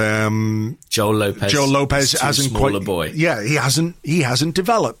 Joel Lopez hasn't quite. Boy. Yeah, he hasn't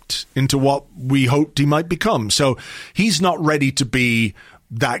developed into what we hoped he might become. So he's not ready to be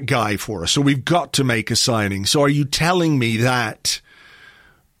that guy for us. So we've got to make a signing. So are you telling me that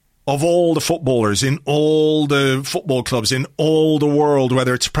of all the footballers in all the football clubs in all the world,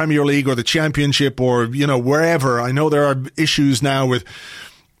 whether it's Premier League or the Championship or wherever, I know there are issues now with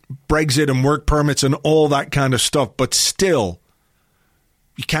Brexit and work permits and all that kind of stuff, but still,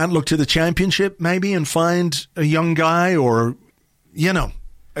 you can't look to the Championship maybe and find a young guy, or to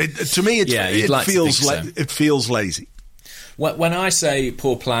me it feels lazy. When I say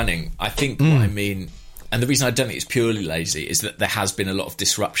poor planning, I think what I mean, and the reason I don't think it's purely lazy, is that there has been a lot of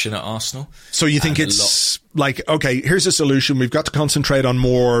disruption at Arsenal. So you think it's like, okay, here's a solution. We've got to concentrate on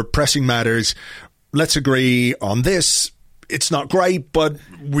more pressing matters. Let's agree on this. It's not great, but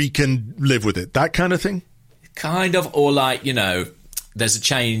we can live with it. That kind of thing. Kind of, or like, there's a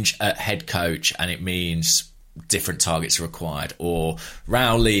change at head coach and it means different targets are required, or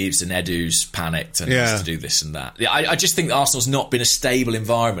Rao leaves and Edu's panicked and has to do this and that. I just think that Arsenal's not been a stable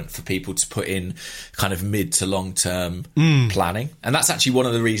environment for people to put in kind of mid to long term planning, and that's actually one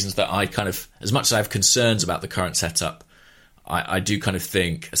of the reasons that I kind of, as much as I have concerns about the current setup, I do kind of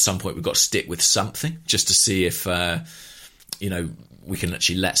think at some point we've got to stick with something just to see if we can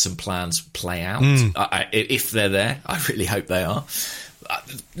actually let some plans play out. If they're there, I really hope they are.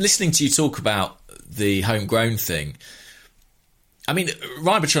 Listening to you talk about the homegrown thing, I mean,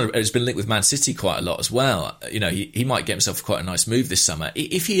 Ryan Bertrand has been linked with Man City quite a lot as well. He might get himself quite a nice move this summer.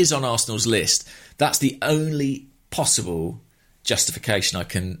 If he is on Arsenal's list, that's the only possible justification I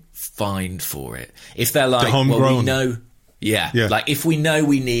can find for it. If they're like, well, we know, like if we know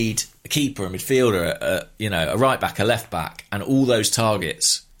we need a keeper, a midfielder, a right back, a left back, and all those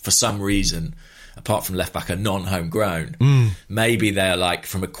targets for some reason, apart from left back, are non-homegrown, maybe they're like,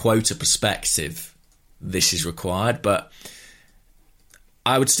 from a quota perspective, this is required, but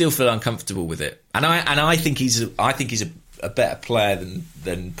I would still feel uncomfortable with it. And I think he's a better player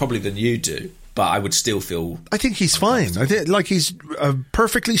than you do, but I would still feel. I think he's fine. I think like he's a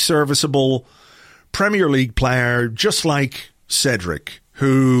perfectly serviceable Premier League player, just like Cedric,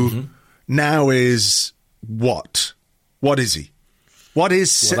 who now is what? What is he? What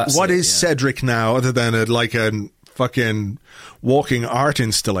is Cedric now, other than a fucking walking art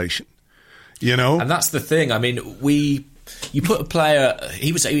installation? And that's the thing. I mean, you put a player.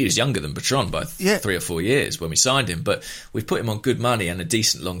 He was younger than Bertrand by 3 or 4 years when we signed him, but we've put him on good money and a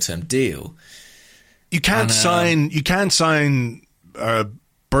decent long-term deal. You can't sign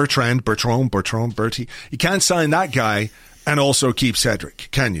Bertrand, Bertie. You can't sign that guy and also keep Cedric,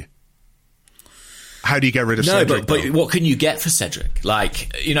 can you? How do you get rid of Cedric? But what can you get for Cedric?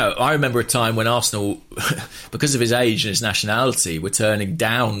 Like, I remember a time when Arsenal, because of his age and his nationality, were turning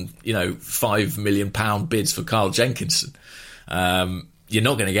down, £5 million bids for Carl Jenkinson. You're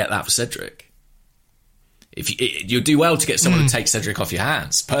not going to get that for Cedric. You'll do well to get someone to take Cedric off your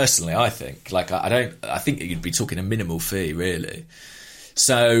hands. Personally, I think. Like, I think you'd be talking a minimal fee, really.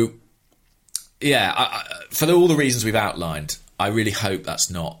 So, for all the reasons we've outlined, I really hope that's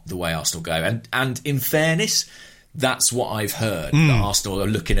not the way Arsenal go. And in fairness, that's what I've heard, that Arsenal are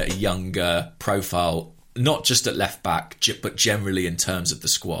looking at a younger profile, not just at left back, but generally in terms of the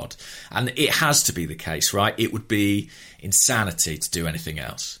squad. And it has to be the case, right? It would be insanity to do anything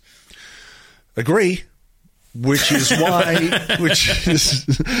else. Agree. Which is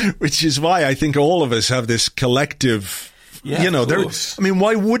why I think all of us have this collective,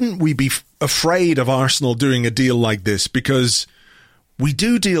 why wouldn't we be afraid of Arsenal doing a deal like this? Because we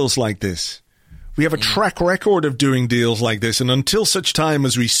do deals like this. We have a track record of doing deals like this. And until such time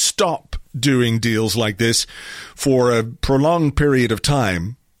as we stop doing deals like this for a prolonged period of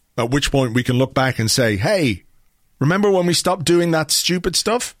time, at which point we can look back and say, hey, remember when we stopped doing that stupid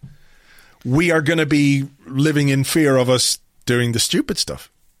stuff? We are going to be living in fear of us doing the stupid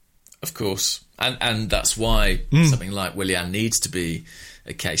stuff. Of course. And that's why something like Willian needs to be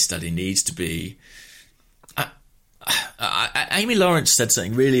a case study, needs to be... Amy Lawrence said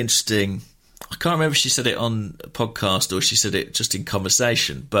something really interesting. I can't remember if she said it on a podcast or she said it just in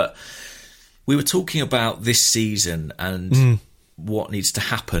conversation, but we were talking about this season and what needs to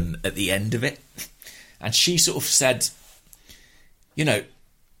happen at the end of it. And she sort of said,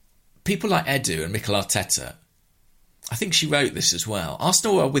 people like Edu and Mikel Arteta, I think she wrote this as well,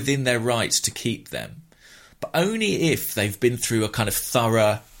 Arsenal are within their rights to keep them, but only if they've been through a kind of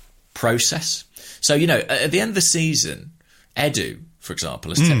thorough process. So, at the end of the season, Edu, for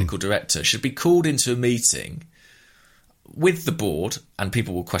example, as technical director, should be called into a meeting with the board, and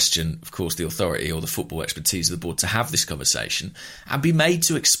people will question, of course, the authority or the football expertise of the board to have this conversation, and be made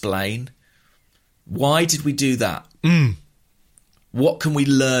to explain, why did we do that? What can we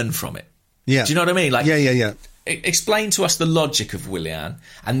learn from it? Yeah. Do you know what I mean? Like, yeah. Explain to us the logic of Willian,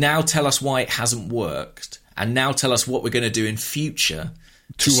 and now tell us why it hasn't worked, and now tell us what we're going to do in future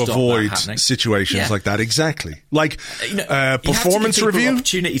to avoid situations like that. Exactly. Like performance review.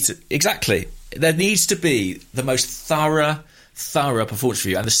 Exactly. There needs to be the most thorough performance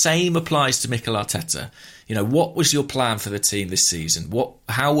review, and the same applies to Mikel Arteta. What was your plan for the team this season?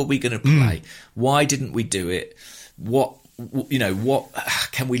 How were we going to play? Why didn't we do it? What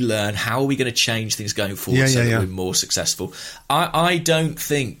can we learn? How are we going to change things going forward so that we're more successful? I don't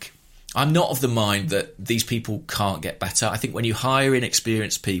think... I'm not of the mind that these people can't get better. I think when you hire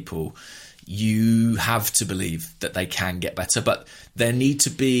inexperienced people, you have to believe that they can get better. But there need to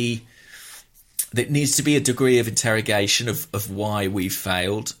be there needs to be a degree of interrogation of why we've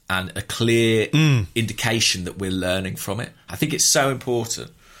failed and a clear indication that we're learning from it. I think it's so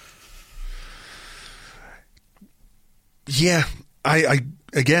important. Yeah, I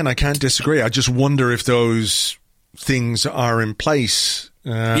can't disagree. I just wonder if those things are in place.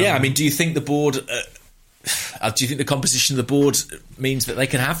 I mean, do you think the board... do you think the composition of the board means that they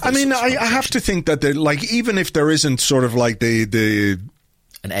can have this? I mean, I have to think that, even if there isn't sort of like the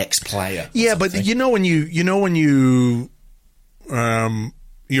an ex-player. Yeah, but when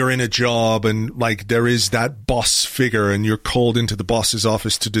you're in a job and like there is that boss figure and you're called into the boss's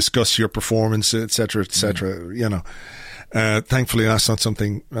office to discuss your performance, etc., etc. You know, thankfully that's not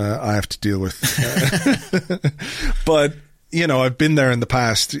something I have to deal with. But you know, I've been there in the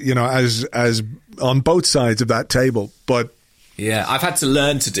past. You know, as on both sides of that table. But yeah, I've had to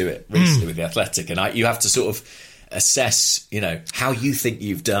learn to do it recently with The Athletic, and you have to sort of assess, you know, how you think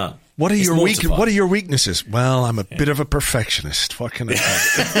you've done. What are your weaknesses? Well, I'm a bit of a perfectionist. What can I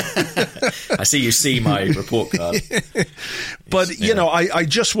tell you? I see you see my report card. But, you know, I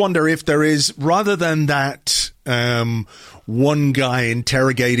just wonder if there is, rather than that one guy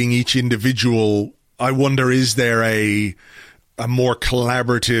interrogating each individual, I wonder, is there a more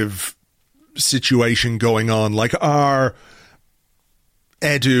collaborative situation going on? Like, are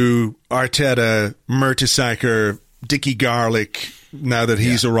Edu, Arteta, Mertesacker, Dickie Garlick, now that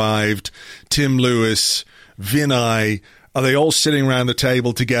he's arrived, Tim Lewis, Vinay, are they all sitting around the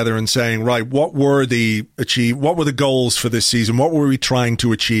table together and saying, right, what were the goals for this season? What were we trying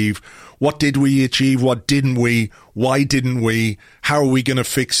to achieve? What did we achieve? What didn't we? Why didn't we? How are we going to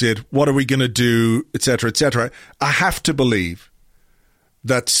fix it? What are we going to do? Et cetera, et cetera. I have to believe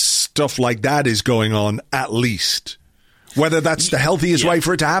that stuff like that is going on, at least. Whether that's the healthiest way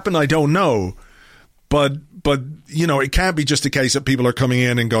for it to happen, I don't know. But you know, it can't be just a case that people are coming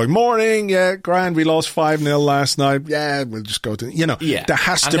in and going, morning, yeah, grand, we lost 5-0 last night. Yeah, we'll just go to, you know, there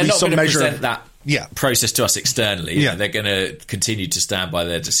has to be some measure of that process to us externally. Yeah. They're going to continue to stand by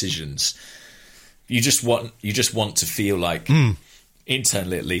their decisions. You just want to feel like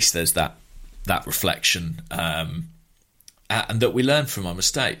internally, at least, there's that reflection, and that we learn from our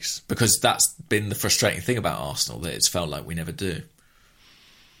mistakes, because that's been the frustrating thing about Arsenal, that it's felt like we never do.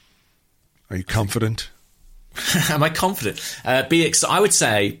 Are you confident? Am I confident? I would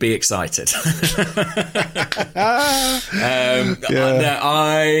say be excited. No,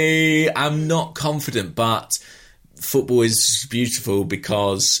 I am not confident, but football is beautiful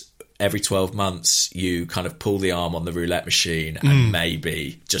because every 12 months you kind of pull the arm on the roulette machine and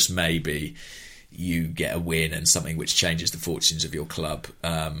maybe, just maybe, you get a win and something which changes the fortunes of your club.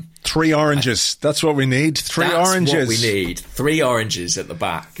 3 oranges. That's what we need. Three oranges. What we need. 3 oranges at the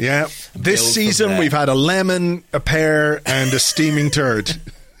back. Yeah. This season we've had a lemon, a pear, and a steaming turd.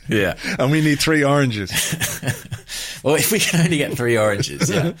 Yeah. And we need 3 oranges. Well, if we can only get 3 oranges,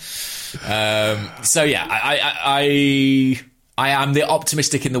 yeah. So, yeah, I am the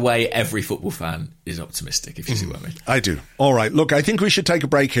optimistic in the way every football fan is optimistic, if you see what I mean. I do. All right. Look, I think we should take a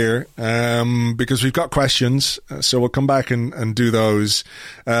break here because we've got questions. So we'll come back and do those.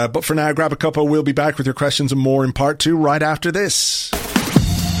 But for now, grab a cuppa. We'll be back with your questions and more in part 2 right after this.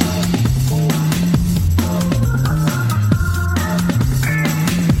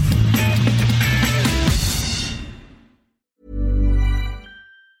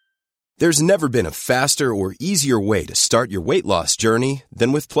 There's never been a faster or easier way to start your weight loss journey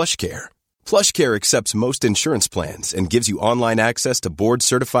than with PlushCare. PlushCare accepts most insurance plans and gives you online access to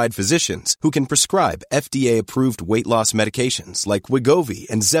board-certified physicians who can prescribe FDA-approved weight loss medications like Wegovy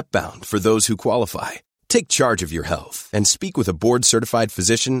and Zepbound for those who qualify. Take charge of your health and speak with a board-certified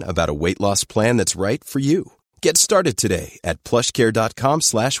physician about a weight loss plan that's right for you. Get started today at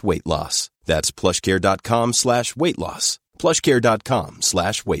plushcare.com/weight loss. That's plushcare.com/weight loss.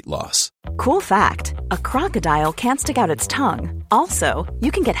 plushcare.com/weight loss. Cool fact, a crocodile can't stick out its tongue. Also,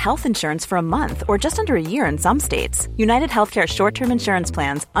 you can get health insurance for a month or just under a year in some states. United Healthcare short-term insurance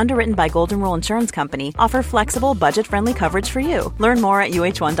plans, underwritten by Golden Rule Insurance Company, offer flexible, budget-friendly coverage for you. Learn more at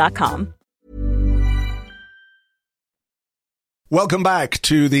uh1.com. Welcome back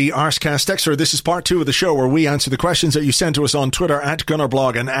to the Arscast Extra. This is part 2 of the show where we answer the questions that you sent to us on Twitter at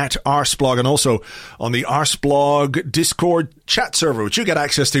Gunnerblog and at Arsblog, and also on the Arsblog Discord chat server, which you get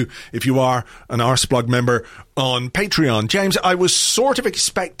access to if you are an Arsblog member on Patreon. James, I was sort of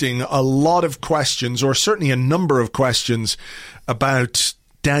expecting a lot of questions, or certainly a number of questions, about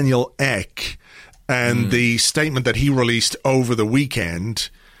Daniel Ek and the statement that he released over the weekend.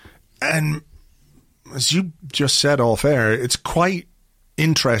 And as you just said off air, it's quite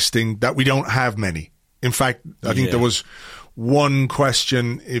interesting that we don't have many. In fact, I think there was one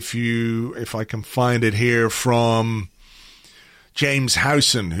question, if I can find it here, from James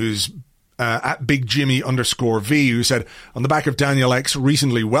Howson, who's at Big Jimmy _V, who said, on the back of Daniel Ek's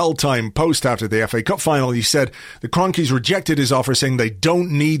recently well-timed post after the FA Cup final, he said the Kroenkes rejected his offer, saying they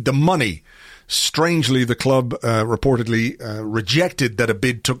don't need the money. Strangely, the club reportedly rejected that a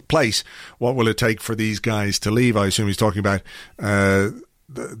bid took place. What will it take for these guys to leave? I assume he's talking about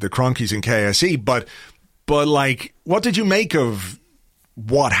the Kroenkes and KSE. But like, what did you make of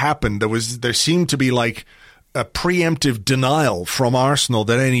what happened? There seemed to be like a preemptive denial from Arsenal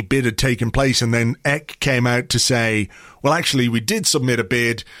that any bid had taken place, and then Ek came out to say, well, actually, we did submit a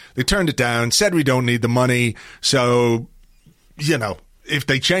bid. They turned it down, said we don't need the money. So, you know, if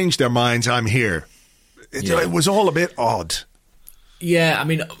they change their minds, I'm here. It was all a bit odd. Yeah, I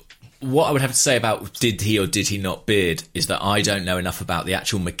mean, what I would have to say about did he or did he not bid is that I don't know enough about the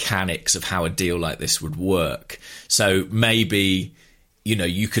actual mechanics of how a deal like this would work. So maybe, you know,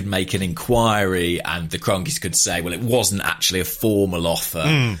 you could make an inquiry and the Kroenkes could say, well, it wasn't actually a formal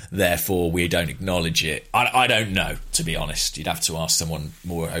offer, therefore we don't acknowledge it. I don't know, to be honest. You'd have to ask someone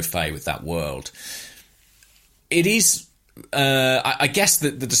more au fait with that world. It is... I guess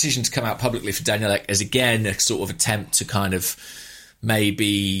that the decision to come out publicly for Daniel Ek is again a sort of attempt to kind of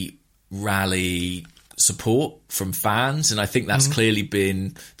maybe rally support from fans, and I think that's clearly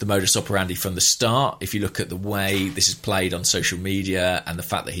been the modus operandi from the start. If you look at the way this is played on social media and the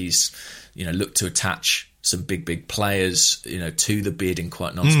fact that he's, you know, looked to attach some big players, you know, to the bid in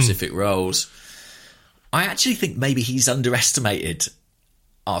quite non-specific roles, I actually think maybe he's underestimated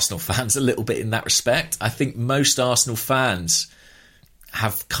Arsenal fans a little bit in that respect. I think most Arsenal fans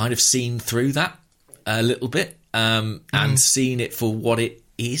have kind of seen through that a little bit and seen it for what it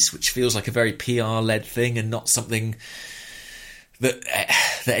is, which feels like a very PR-led thing and not something that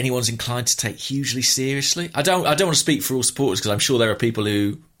anyone's inclined to take hugely seriously. I don't want to speak for all supporters, because I'm sure there are people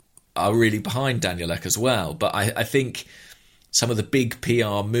who are really behind Daniel Ek as well, but I think some of the big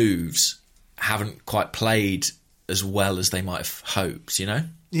PR moves haven't quite played as well as they might have hoped, you know?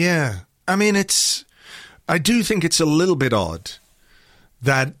 Yeah. I mean, I do think it's a little bit odd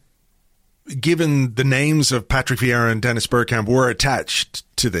that, given the names of Patrick Vieira and Dennis Bergkamp were attached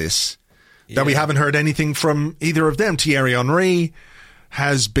to this, that we haven't heard anything from either of them. Thierry Henry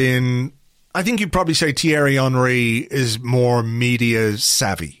has been... I think you'd probably say Thierry Henry is more media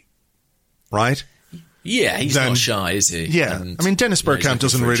savvy, right? Yeah, he's not shy, is he? Yeah. And, I mean, Dennis Bergkamp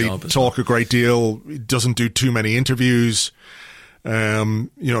doesn't really talk a great deal. He doesn't do too many interviews. You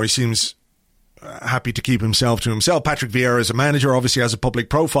know, he seems happy to keep himself to himself. Patrick Vieira as a manager obviously has a public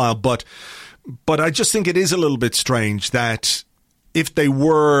profile, but I just think it is a little bit strange that if they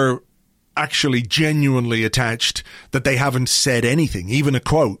were actually genuinely attached, that they haven't said anything, even a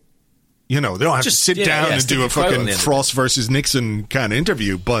quote. You know, they don't have to sit down and do a fucking Frost versus Nixon kind of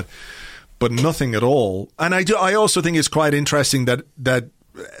interview, but nothing at all. And I also think it's quite interesting that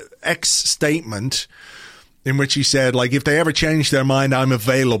Ek's statement, in which he said, like, if they ever change their mind, I'm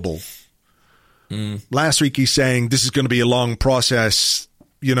available. Last week he's saying this is going to be a long process,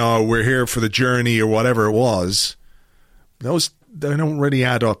 you know, we're here for the journey or whatever it was. They don't really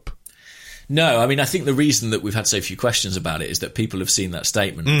add up. No, I mean, I think the reason that we've had so few questions about it is that people have seen that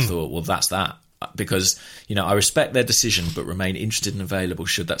statement and thought, well, that's that. Because, you know, I respect their decision but remain interested and available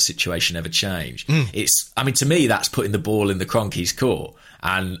should that situation ever change. I mean, to me, that's putting the ball in the Kroenkes' court.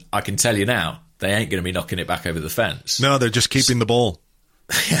 And I can tell you now, they ain't going to be knocking it back over the fence. No, they're just keeping the ball.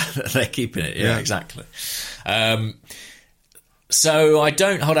 Yeah, they're keeping it. Yeah, exactly. So I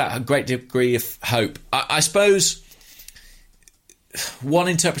don't hold out a great degree of hope. I suppose one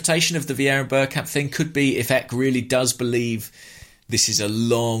interpretation of the Vieira and Bergkamp thing could be if Ek really does believe this is a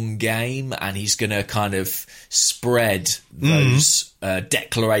long game and he's going to kind of spread those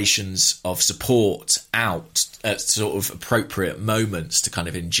declarations of support out at sort of appropriate moments to kind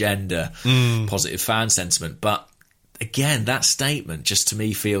of engender positive fan sentiment. But again, that statement just to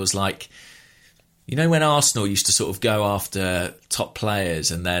me feels like, you know, when Arsenal used to sort of go after top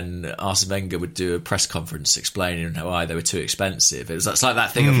players and then Arsene Wenger would do a press conference explaining why they were too expensive. It's like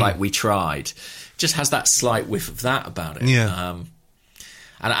that thing of like, we tried. Just has that slight whiff of that about it. Yeah.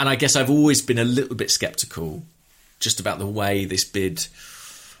 And I guess I've always been a little bit sceptical just about the way this bid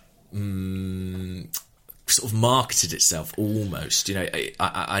sort of marketed itself almost. You know,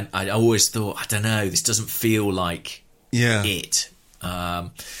 I always thought, I don't know, this doesn't feel like it.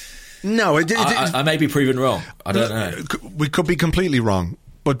 No, I may be proven wrong. I don't know. We could be completely wrong.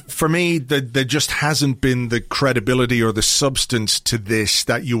 But for me, there just hasn't been the credibility or the substance to this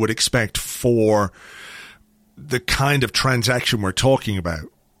that you would expect for the kind of transaction we're talking about.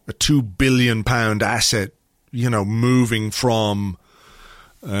 A £2 billion asset moving from,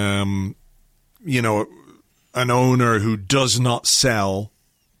 an owner who does not sell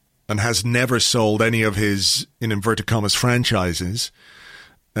and has never sold any of his, in inverted commas, franchises.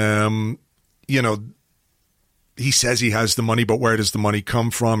 He says he has the money, but where does the money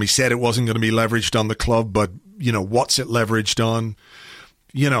come from? He said it wasn't going to be leveraged on the club, but, what's it leveraged on?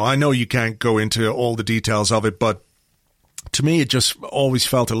 I know you can't go into all the details of it, but to me, it just always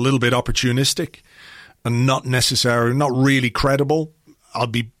felt a little bit opportunistic and not necessary, not really credible. I'll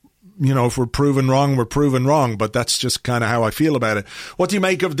be, if we're proven wrong, we're proven wrong, but that's just kind of how I feel about it. What do you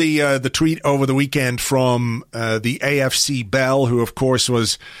make of the tweet over the weekend from the AFC Bell, who of course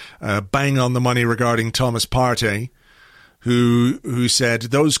was bang on the money regarding Thomas Partey, who said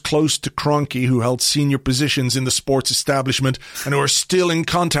those close to Kroenke who held senior positions in the sports establishment and who are still in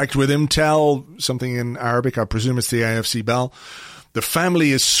contact with him tell something in Arabic, I presume it's the AFC Bell. The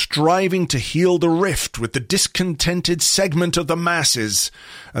family is striving to heal the rift with the discontented segment of the masses,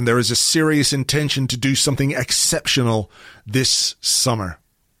 and there is a serious intention to do something exceptional this summer.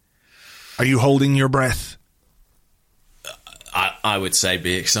 Are you holding your breath? I would say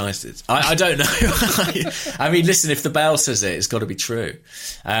be excited. I don't know. I mean, listen, if the Bell says it, it's got to be true.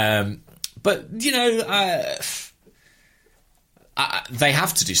 But, they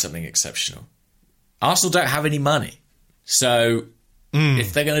have to do something exceptional. Arsenal don't have any money. So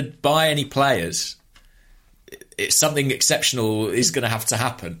if they're going to buy any players, it's something exceptional is going to have to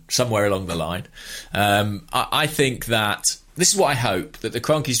happen somewhere along the line. I think that this is what I hope, that the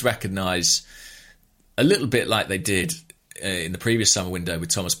Kroenkes recognise, a little bit like they did in the previous summer window with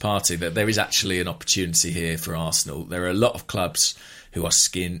Thomas Partey, that there is actually an opportunity here for Arsenal. There are a lot of clubs who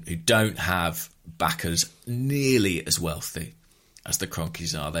don't have backers nearly as wealthy as the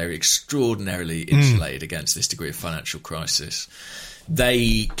Kroenkes are. They're extraordinarily insulated against this degree of financial crisis.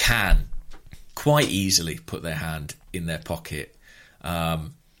 They can quite easily put their hand in their pocket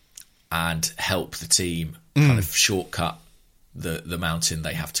and help the team kind of shortcut the mountain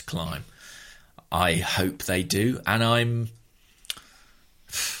they have to climb. I hope they do, and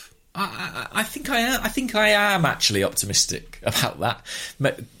I think I am actually optimistic about that.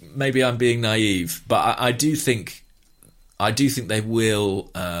 Maybe I'm being naive, but I do think they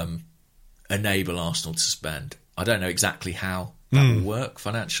will enable Arsenal to spend. I don't know exactly how that will work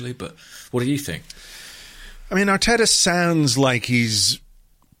financially, but what do you think? I mean, Arteta sounds like he's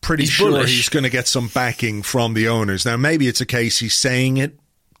sure bullish. He's going to get some backing from the owners. Now, maybe it's a case he's saying it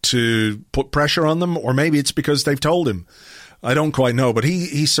to put pressure on them, or maybe it's because they've told him. I don't quite know, but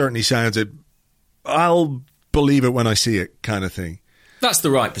he certainly sounds it. I'll believe it when I see it, kind of thing. That's the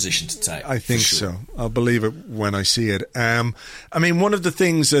right position to take. I think so. I'll believe it when I see it. I mean, one of the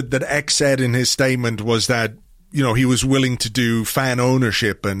things that X said in his statement was that, he was willing to do fan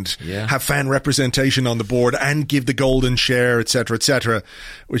ownership and have fan representation on the board and give the golden share, etc.,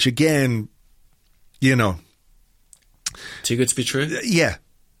 which again, too good to be true? Yeah.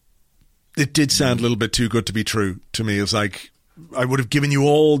 It did sound a little bit too good to be true to me. It was like, I would have given you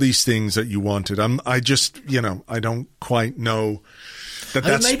all these things that you wanted. I don't quite know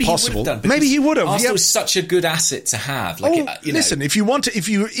that's maybe possible. Maybe he would have. Arsenal is such a good asset to have. Listen, if you want to, if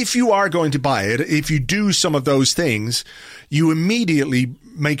you are going to buy it, if you do some of those things, you immediately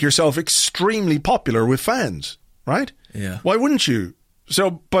make yourself extremely popular with fans, right? Yeah. Why wouldn't you?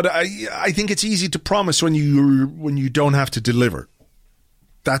 So, but I think it's easy to promise when you don't have to deliver.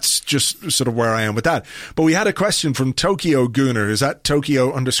 That's just sort of where I am with that. But we had a question from Tokyo Gooner. Is that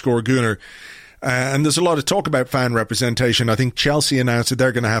Tokyo_Gooner? And there's a lot of talk about fan representation. I think Chelsea announced that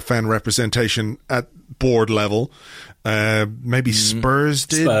they're going to have fan representation at board level. Maybe Spurs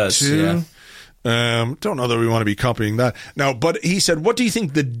did too. Yeah. Don't know that we want to be copying that. No, but he said, what do you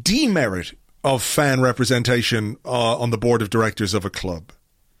think the demerit of fan representation on the board of directors of a club?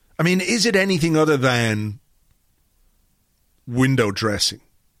 I mean, is it anything other than window dressing?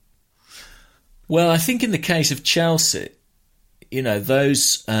 Well, I think in the case of Chelsea,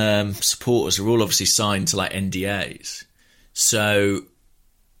 those supporters are all obviously signed to like NDAs. So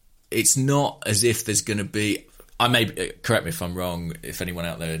it's not as if there's going to be... correct me if I'm wrong, if anyone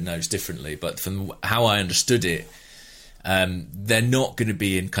out there knows differently, but from how I understood it, they're not going to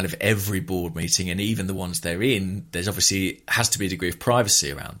be in kind of every board meeting, and even the ones they're in, there's obviously has to be a degree of privacy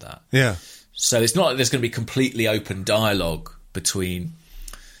around that. Yeah. So it's not like there's going to be completely open dialogue between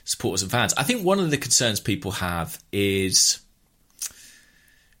supporters and fans. I think one of the concerns people have is,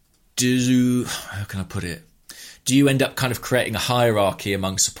 how can I put it? Do you end up kind of creating a hierarchy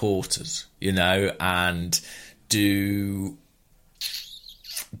among supporters, and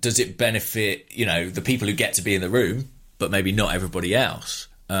does it benefit, the people who get to be in the room, but maybe not everybody else?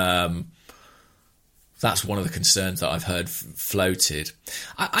 That's one of the concerns that I've heard floated.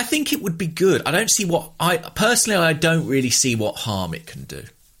 I think it would be good. I don't really see what harm it can do.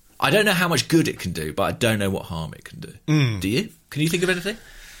 I don't know how much good it can do, but I don't know what harm it can do. Do you? Can you think of anything?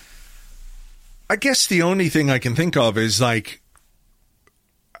 I guess the only thing I can think of is like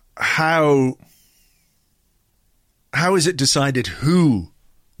how is it decided who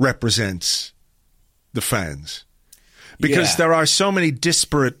represents the fans? Because there are so many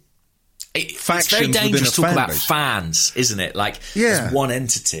disparate factions. It's very dangerous to talk about base. Fans, isn't it? Like, as one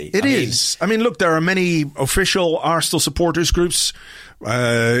entity. It is. I mean, look, there are many official Arsenal supporters groups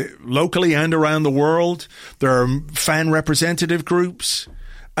locally and around the world. There are fan representative groups.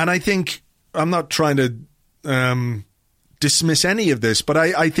 And I think, I'm not trying to dismiss any of this, but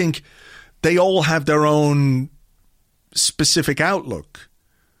I think they all have their own specific outlook.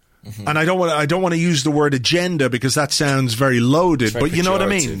 Mm-hmm. And I don't want to use the word agenda because that sounds very loaded, but you know what I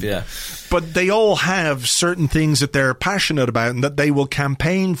mean? Yeah. But they all have certain things that they're passionate about and that they will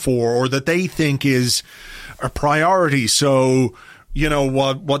campaign for or that they think is a priority. So, you know,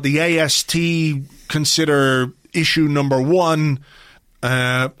 what the AST consider issue number 1,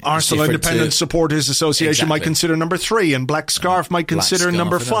 Arsenal Independent Supporters Association might consider number 3, and Black Scarf might consider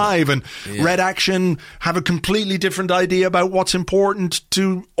number 5, and Red Action have a completely different idea about what's important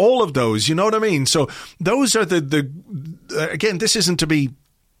to all of those. You know what I mean? So those are again, this isn't to be,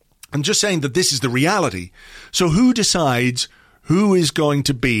 I'm just saying that this is the reality. So who decides who is going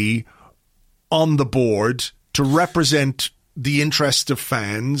to be on the board to represent the interests of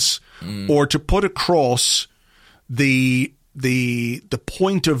fans or to put across the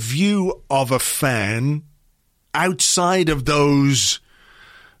point of view of a fan outside of those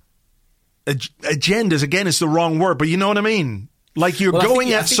agendas? Again, it's the wrong word, but you know what I mean? Like you're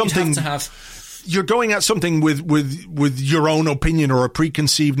going at something. You're going at something with your own opinion or a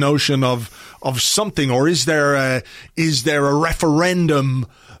preconceived notion of something, or is there a referendum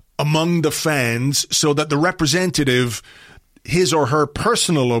among the fans so that the representative, his or her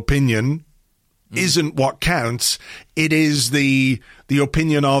personal opinion isn't what counts? It is the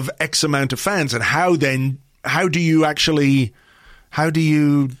opinion of X amount of fans. And how do you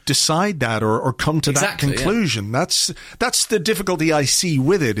decide that or come to that conclusion? Yeah. That's the difficulty I see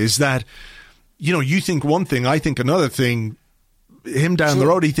with it, is that, you know, you think one thing, I think another thing, him down the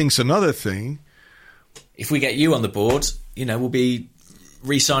road, he thinks another thing. If we get you on the board, you know, we'll be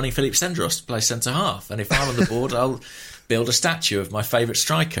re-signing Philippe Sendros to play centre-half. And if I'm on the board, I'll build a statue of my favourite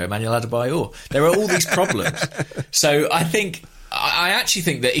striker, Emmanuel Adebayor. There are all these problems. So I actually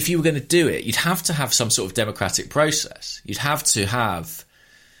think that if you were going to do it, you'd have to have some sort of democratic process. You'd have to have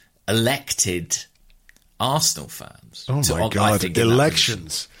elected Arsenal fans. Oh my God,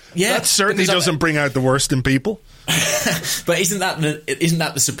 elections. That certainly doesn't bring out the worst in people. But isn't that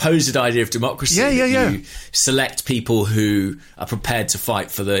the supposed idea of democracy? Yeah. You select people who are prepared to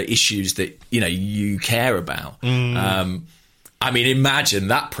fight for the issues that, you know, you care about. I mean, imagine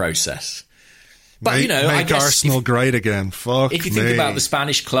that process. But I guess Arsenal great again. Fuck if you think about the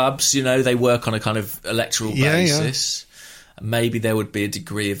Spanish clubs, you know, they work on a kind of electoral basis. Yeah. Maybe there would be a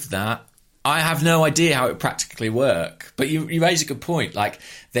degree of that. I have no idea how it would practically work. But you raise a good point. Like,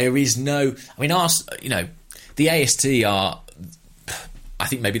 there is no... I mean, you know, the AST are, I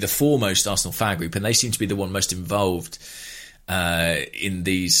think, maybe the foremost Arsenal fan group, and they seem to be the one most involved in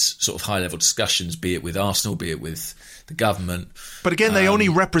these sort of high-level discussions, be it with Arsenal, be it with the government. But again, they only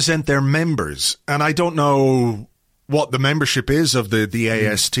represent their members, and I don't know what the membership is of the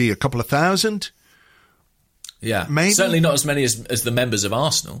AST, a couple of thousand? Yeah, maybe? Certainly not as many as the members of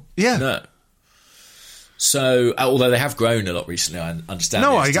Arsenal. Yeah. No. So, although they have grown a lot recently, I understand.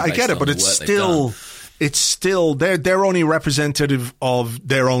 No, I get it, but it's still they're only representative of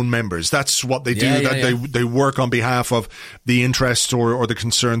their own members. That's what they do. They work on behalf of the interests or the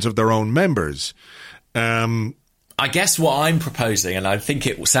concerns of their own members. I guess what I'm proposing, and I think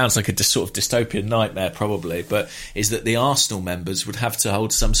it sounds like a sort of dystopian nightmare probably, but is that the Arsenal members would have to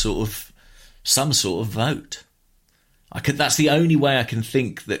hold some sort of vote. That's the only way I can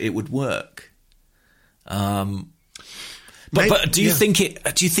think that it would work. But do you think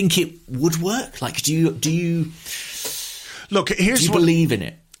it would work? Like, do you look? Here's do you believe in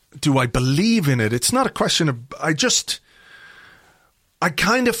it? Do I believe in it? It's not a question of. I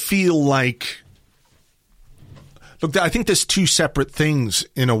kind of feel like. Look, I think there's two separate things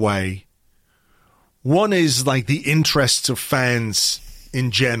in a way. One is like the interests of fans in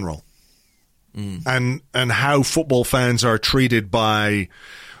general, and how football fans are treated by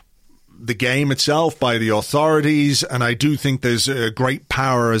the game itself, by the authorities. And I do think there's a great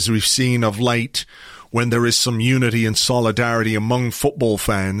power, as we've seen of late, when there is some unity and solidarity among football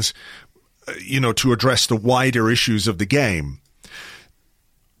fans. to address the wider issues of the game.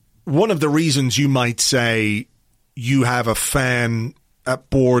 One of the reasons you might say you have a fan at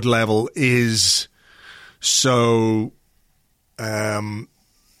board level is so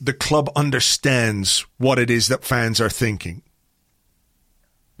the club understands what it is that fans are thinking.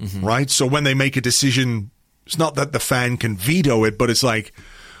 Mm-hmm. Right? So when they make a decision, it's not that the fan can veto it, but it's like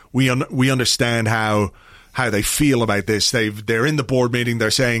we understand how they feel about this. They're in the board meeting. They're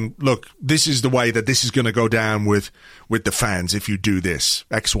saying, look, this is the way that this is going to go down with the fans if you do this,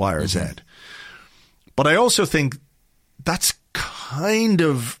 X, Y, or Z. But I also think that's kind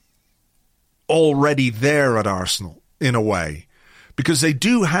of already there at Arsenal in a way, because they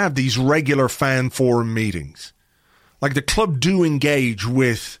do have these regular fan forum meetings. Like the club do engage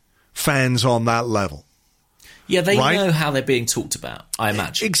with fans on that level. Yeah, they know how they're being talked about, I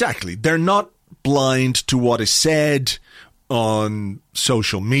imagine. Exactly. They're not blind to what is said on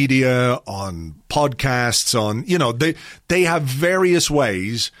social media, on podcasts, on, they have various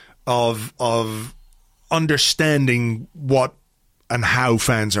ways of understanding what and how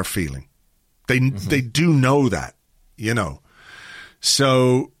fans are feeling. They do know that,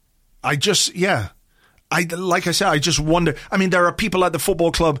 So I just, like I said, I just wonder. I mean, there are people at the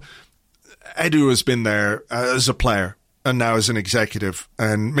football club. Edu has been there as a player and now as an executive.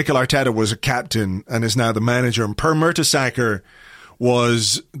 And Mikel Arteta was a captain and is now the manager. And Per Mertesacker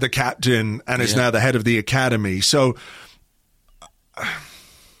was the captain and is now the head of the academy. So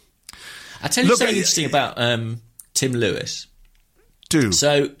I tell you something interesting about Tim Lewis.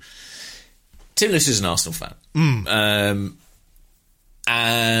 So Tim Lewis is an Arsenal fan.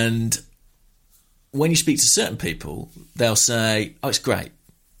 And when you speak to certain people, they'll say, oh, it's great.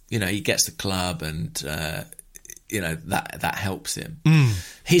 He gets the club and, that helps him.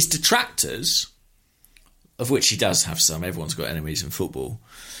 His detractors, of which he does have some, everyone's got enemies in football,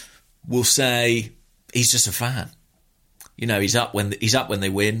 will say he's just a fan. He's up when they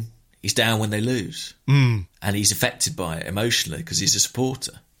win, he's down when they lose. And he's affected by it emotionally because he's a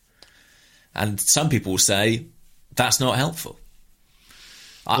supporter. And some people will say that's not helpful.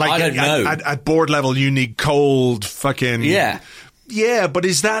 I don't know. At board level, you need cold fucking... Yeah, but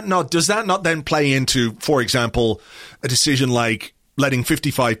does that not then play into, for example, a decision like letting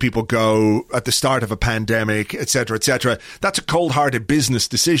 55 people go at the start of a pandemic, et cetera, et cetera? That's a cold-hearted business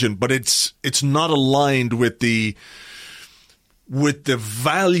decision, but it's not aligned with the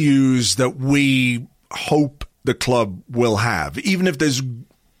values that we hope the club will have. Even if there's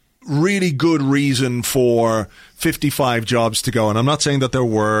really good reason for 55 jobs to go, and I'm not saying that there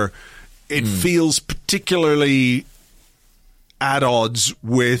were, it feels particularly at odds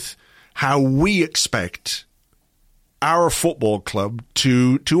with how we expect our football club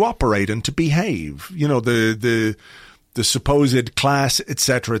to operate and to behave. The supposed class,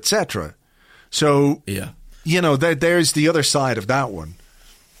 etc., etc. So there's the other side of that one.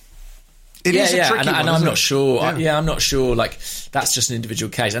 It is a tricky one, and I'm not sure. I'm not sure. Like, that's just an individual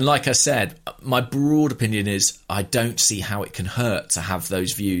case. And like I said, my broad opinion is I don't see how it can hurt to have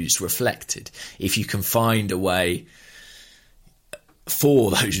those views reflected if you can find a way for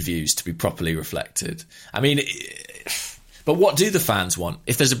those views to be properly reflected. I mean, but what do the fans want?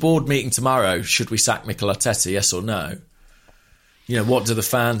 If there's a board meeting tomorrow, should we sack Mikel Arteta, yes or no? What do the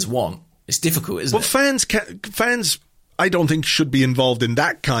fans want? It's difficult, isn't it? Fans, I don't think should be involved in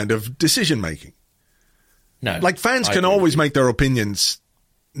that kind of decision making. No. Like, fans can always make their opinions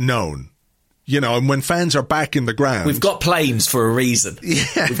known. And when fans are back in the ground... We've got planes for a reason.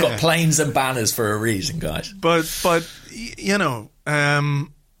 Yeah. We've got planes and banners for a reason, guys. But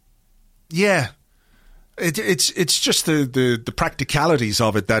it's just the practicalities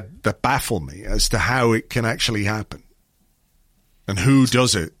of it that baffle me as to how it can actually happen. And who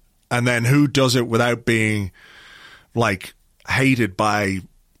does it. And then who does it without being, like, hated by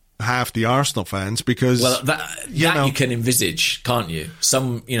half the Arsenal fans, because... Well, that you can envisage, can't you?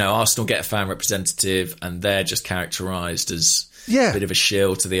 Some, Arsenal get a fan representative and they're just characterised as a bit of a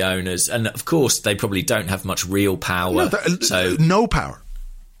shill to the owners. And, of course, they probably don't have much real power. No power.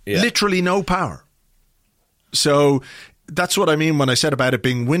 Yeah. Literally no power. So that's what I mean when I said about it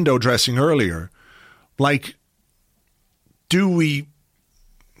being window dressing earlier. Like, do we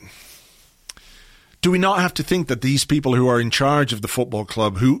not have to think that these people who are in charge of the football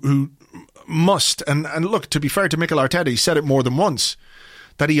club, who must, and look, to be fair to Mikel Arteta, he said it more than once,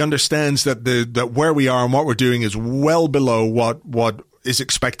 that he understands that where we are and what we're doing is well below what is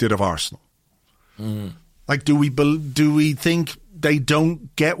expected of Arsenal. Like, do we think they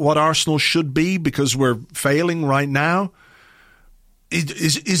don't get what Arsenal should be because we're failing right now?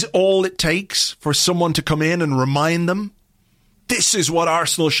 Is all it takes for someone to come in and remind them this is what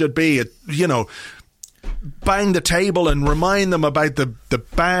Arsenal should be. Bang the table and remind them about the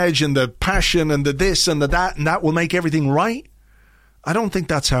badge and the passion and the this and the that, and that will make everything right. I don't think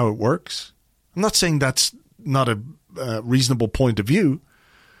that's how it works. I'm not saying that's not a reasonable point of view,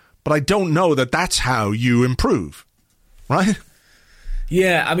 but I don't know that that's how you improve, right?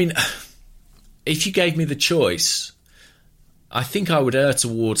 Yeah, I mean, if you gave me the choice, I think I would err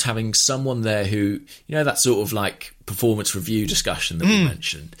towards having someone there who, that sort of like performance review discussion that we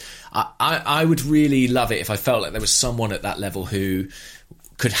mentioned. I would really love it if I felt like there was someone at that level who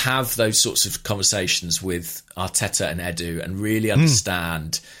could have those sorts of conversations with Arteta and Edu and really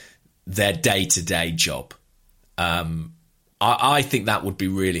understand their day-to-day job. I think that would be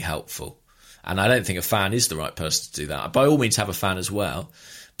really helpful. And I don't think a fan is the right person to do that. By all means, have a fan as well.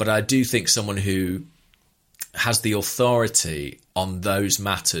 But I do think someone who has the authority on those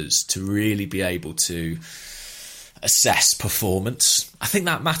matters to really be able to assess performance, I think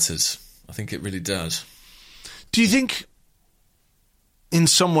that matters. I think it really does. Do you think in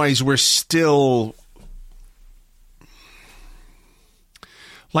some ways we're still,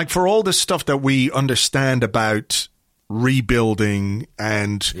 like, for all the stuff that we understand about rebuilding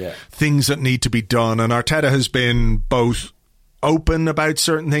and things that need to be done, and Arteta has been both open about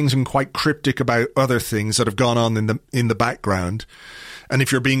certain things and quite cryptic about other things that have gone on in the background. And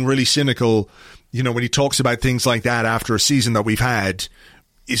if you're being really cynical, when he talks about things like that after a season that we've had,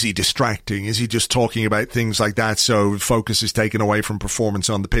 is he distracting? Is he just talking about things like that so focus is taken away from performance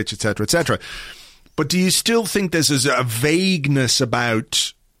on the pitch, etc., etc.? But do you still think there's a vagueness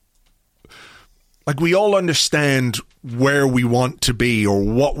about, like, we all understand where we want to be or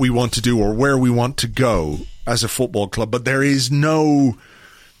what we want to do or where we want to go as a football club, but there is no,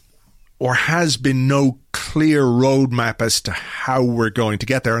 or has been no, clear roadmap as to how we're going to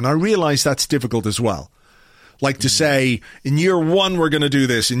get there. And I realize that's difficult as well. Like to say, in year 1, we're going to do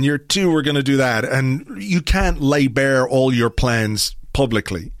this. In year 2, we're going to do that. And you can't lay bare all your plans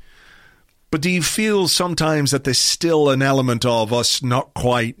publicly. But do you feel sometimes that there's still an element of us not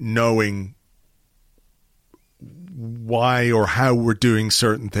quite knowing why or how we're doing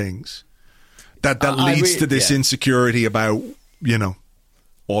certain things? That leads to this insecurity about,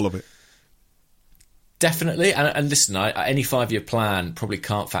 all of it. Definitely. And listen, any 5-year plan probably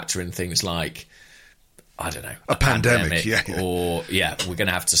can't factor in things like, I don't know, a pandemic. Or, we're going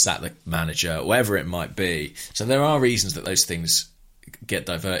to have to sack the manager, whatever it might be. So there are reasons that those things get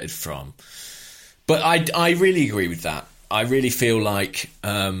diverted from. But I really agree with that. I really feel like...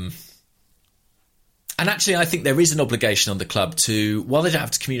 And actually, I think there is an obligation on the club to, while they don't have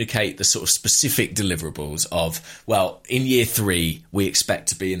to communicate the sort of specific deliverables of, well, in year 3, we expect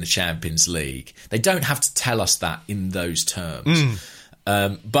to be in the Champions League. They don't have to tell us that in those terms.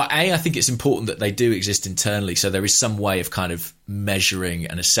 But I think it's important that they do exist internally. So there is some way of kind of measuring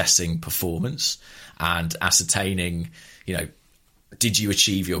and assessing performance and ascertaining, did you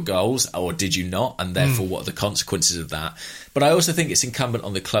achieve your goals or did you not? And therefore, what are the consequences of that? But I also think it's incumbent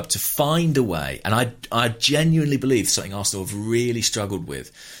on the club to find a way, and I genuinely believe something Arsenal have really struggled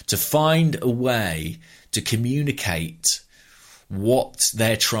with, to find a way to communicate what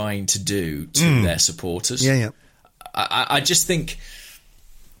they're trying to do to their supporters. I just think,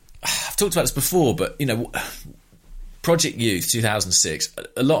 I've talked about this before, but, Project Youth 2006,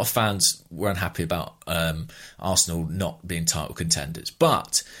 a lot of fans were unhappy about Arsenal not being title contenders.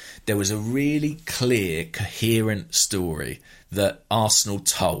 But there was a really clear, coherent story that Arsenal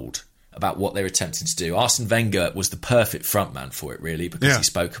told about what they were attempting to do. Arsene Wenger was the perfect frontman for it, really, because he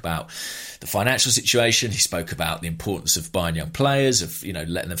spoke about the financial situation. He spoke about the importance of buying young players, of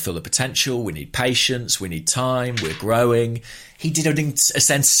letting them feel the potential. We need patience. We need time. We're growing. He did a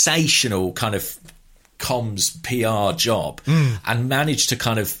sensational kind of comms PR job and managed to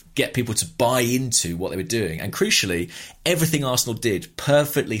kind of get people to buy into what they were doing. And crucially, everything Arsenal did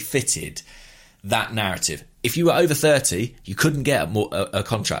perfectly fitted that narrative. If you were over 30, you couldn't get a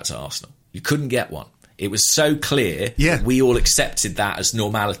contract at Arsenal. You couldn't get one. It was so clear that we all accepted that as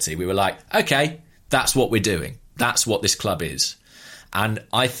normality. We were like, okay, that's what we're doing. That's what this club is. And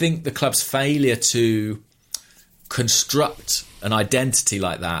I think the club's failure to construct an identity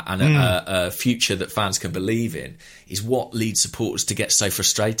like that and a future that fans can believe in is what leads supporters to get so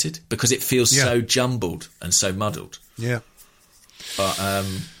frustrated, because it feels so jumbled and so muddled. But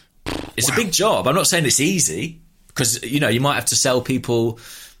it's a big job. I'm not saying it's easy, because you might have to sell people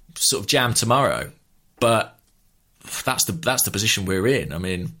sort of jam tomorrow, but that's the position we're in. I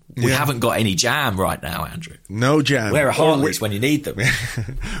mean, we haven't got any jam right now, Andrew. No jam. Where are Hartleys when you need them?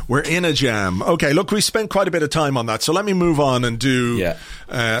 We're in a jam. Okay, look, we spent quite a bit of time on that, so let me move on and do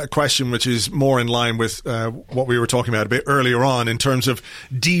a question which is more in line with what we were talking about a bit earlier on in terms of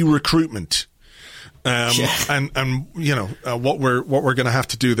de-recruitment. And you know what we're going to have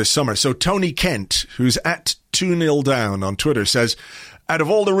to do this summer. So Tony Kent, who's at 2-0 down on Twitter, says, out of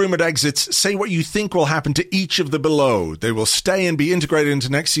all the rumoured exits, say what you think will happen to each of the below. They will stay and be integrated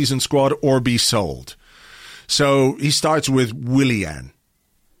into next season's squad or be sold. So he starts with Willian.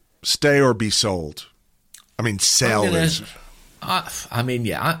 Stay or be sold. I mean, sell. I'm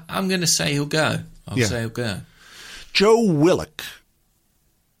going to say he'll go. I'll say he'll go. Joe Willock.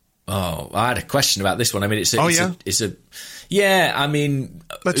 Oh, I had a question about this one. I mean, I mean,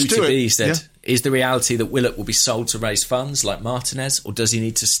 let's do it. Said, is the reality that Willock will be sold to raise funds like Martinez, or does he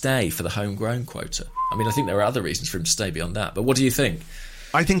need to stay for the homegrown quota? I mean, I think there are other reasons for him to stay beyond that. But what do you think?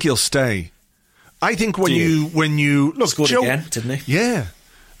 I think he'll stay. I think when you look, scored Joe, again, didn't he? Yeah,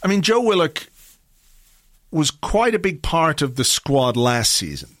 I mean, Joe Willock was quite a big part of the squad last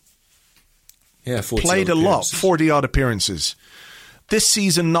season. Yeah, played a lot, 40-odd appearances. This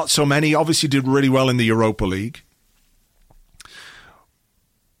season, not so many. Obviously did really well in the Europa League.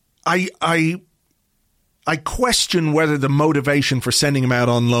 I question whether the motivation for sending him out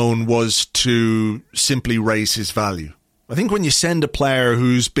on loan was to simply raise his value. I think when you send a player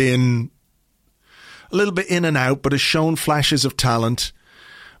who's been a little bit in and out but has shown flashes of talent,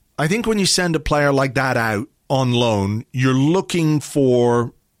 I think when you send a player like that out on loan, you're looking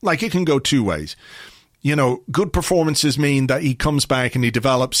for, like, it can go two ways. You know, good performances mean that he comes back and he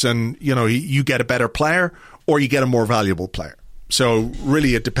develops and, you know, you get a better player or you get a more valuable player. So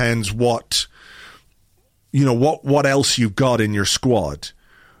really it depends what else you've got in your squad.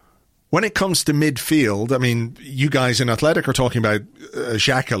 When it comes to midfield, I mean, you guys in Athletic are talking about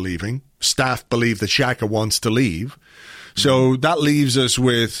Xhaka leaving. Staff believe that Xhaka wants to leave. So that leaves us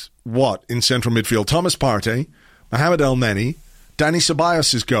with what in central midfield? Thomas Partey, Mohamed El-Neni, Dani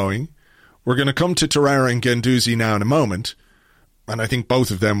Ceballos is going. We're going to come to Torreira and Guendouzi now in a moment, and I think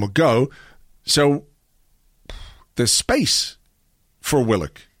both of them will go. So there's space for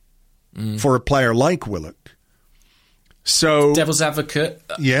Willock, for a player like Willock. So devil's advocate,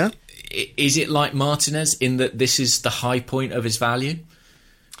 yeah. Is it like Martinez in that this is the high point of his value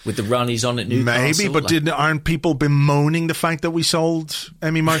with the run he's on at Newcastle? Maybe, but aren't people bemoaning the fact that we sold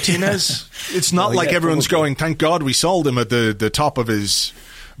Emi Martinez? It's not like everyone's going, thank God we sold him at the top of his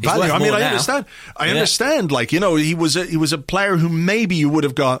value. I mean, I understand. I understand. Like, you know, he was a player who maybe you would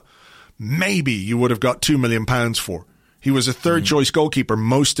have got £2 million for. He was a third choice goalkeeper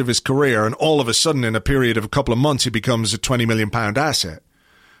most of his career, and all of a sudden, in a period of a couple of months, he becomes a £20 million asset.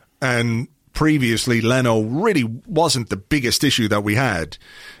 And previously, Leno really wasn't the biggest issue that we had.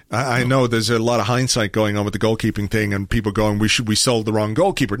 I know there's a lot of hindsight going on with the goalkeeping thing, and people going, we sold the wrong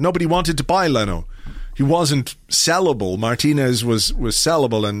goalkeeper. Nobody wanted to buy Leno. He wasn't sellable. Martinez was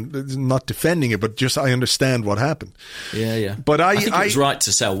sellable, and not defending it, but just I understand what happened. Yeah. But I think it was right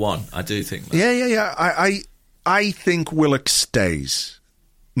to sell one. I do think that. Yeah. I think Willock stays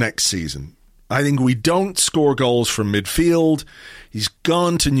next season. I think we don't score goals from midfield. He's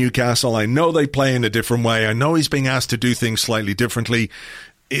gone to Newcastle. I know they play in a different way. I know he's being asked to do things slightly differently.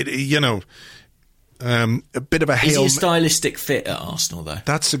 A bit of a Is he a stylistic fit at Arsenal, though?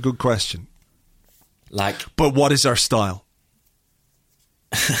 That's a good question. But what is our style?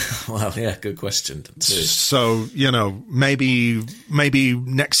 Well, yeah, good question too. So, you know, maybe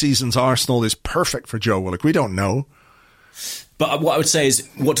next season's Arsenal is perfect for Joe Willock. We don't know. But what I would say is,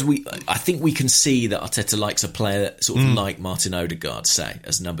 I think we can see that Arteta likes a player sort of like Martin Odegaard, say,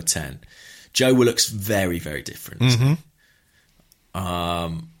 as number 10. Joe Willock's very, very different. Mm-hmm. I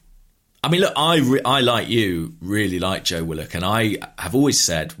mean, look, I like you, really like Joe Willock, and I have always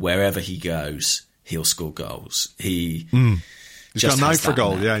said wherever he goes, he'll score goals. He's got an eye for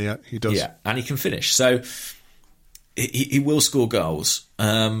goal. Yeah, he does. Yeah, and he can finish. So he will score goals.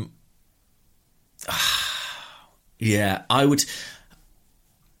 Yeah, I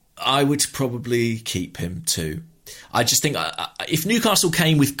would probably keep him too. I just think if Newcastle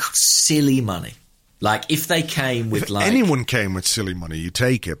came with silly money, like if they came with if anyone came with silly money, you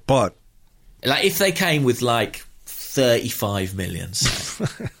take it. But like if they came with like 35 million.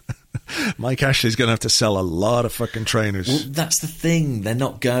 Mike Ashley's going to have to sell a lot of fucking trainers. Well, that's the thing. They're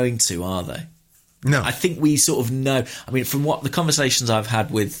not going to, are they? No. I think we sort of know. I mean, from what the conversations I've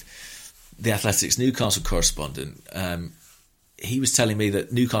had with the Athletics Newcastle correspondent, he was telling me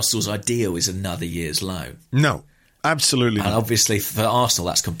that Newcastle's ideal is another year's loan. No, absolutely not. And obviously for Arsenal,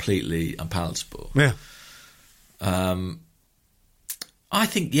 that's completely unpalatable. Yeah. I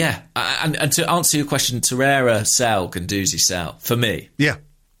think, yeah. And to answer your question, Torreira sell, Guendouzi sell, for me. Yeah,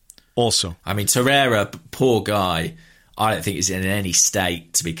 also. I mean, Torreira, poor guy, I don't think he's in any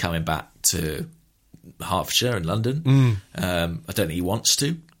state to be coming back to Hertfordshire and London. I don't think he wants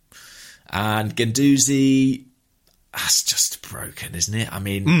to. And Guendouzi, that's just broken, isn't it? I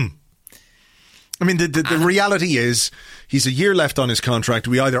mean... the reality is he's a year left on his contract.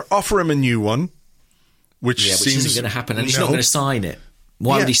 We either offer him a new one, which seems... isn't going to happen, and he's not going to sign it.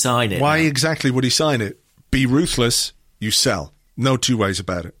 Why would he sign it? Why exactly would he sign it? Be ruthless, you sell. No two ways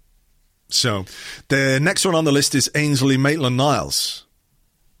about it. So, the next one on the list is Ainsley Maitland-Niles.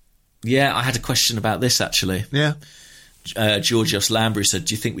 Yeah, I had a question about this, actually. Yeah. Georgios Lambru said,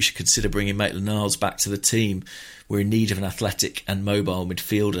 do you think we should consider bringing Maitland-Niles back to the team? We're in need of an athletic and mobile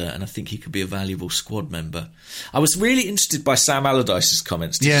midfielder, and I think he could be a valuable squad member. I was really interested by Sam Allardyce's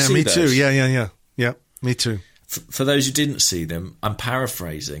comments. Did you see me those? Too. Yeah, me too. For those who didn't see them, I'm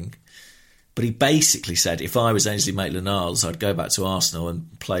paraphrasing, but he basically said, if I was Ainsley Maitland-Niles, I'd go back to Arsenal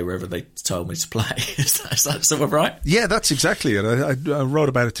and play wherever they told me to play. Is that sort of right? Yeah, that's exactly it. I wrote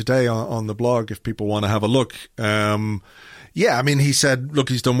about it today on the blog if people want to have a look. He said, look,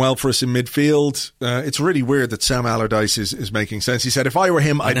 he's done well for us in midfield. It's really weird that Sam Allardyce is making sense. He said, if I were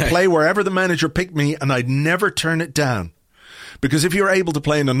him, I'd play wherever the manager picked me and I'd never turn it down. Because if you're able to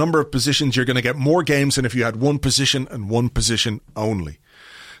play in a number of positions, you're going to get more games than if you had one position and one position only.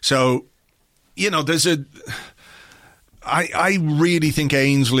 So, I really think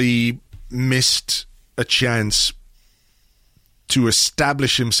Ainsley missed a chance to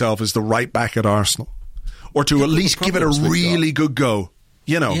establish himself as the right back at Arsenal. Or to at least give it a really good go,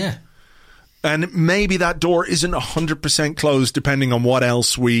 Yeah. And maybe that door isn't 100% closed depending on what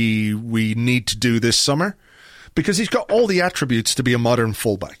else we need to do this summer. Because he's got all the attributes to be a modern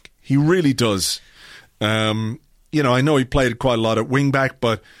fullback. He really does. I know he played quite a lot at wing back,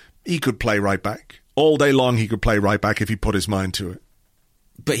 but he could play right back. All day long he could play right back if he put his mind to it.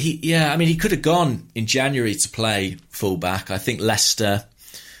 But he could have gone in January to play fullback. I think Leicester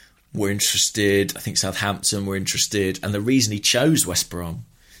were interested. I think Southampton were interested. And the reason he chose West Brom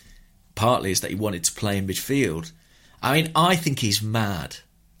partly is that he wanted to play in midfield. I mean, I think he's mad.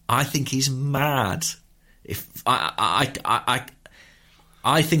 If I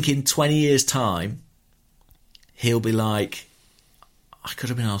think in 20 years' time, he'll be like, I could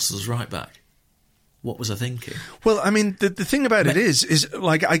have been Arsenal's right back. What was I thinking? Well, I mean, the thing about it is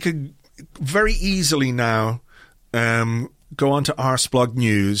like I could very easily now go onto Arsblog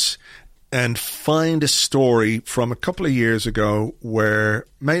News and find a story from a couple of years ago where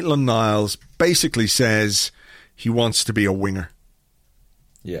Maitland-Niles basically says he wants to be a winger.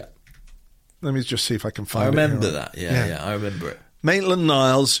 Yeah. Let me just see if I can find it. I remember that. Yeah, I remember it.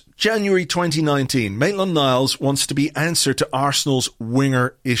 Maitland-Niles, January 2019. Maitland-Niles wants to be answer to Arsenal's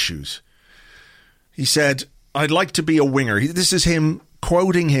winger issues. He said, I'd like to be a winger. This is him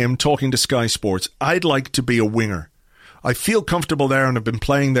quoting him talking to Sky Sports. I'd like to be a winger. I feel comfortable there and have been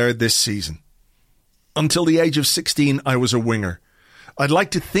playing there this season. Until the age of 16, I was a winger. I'd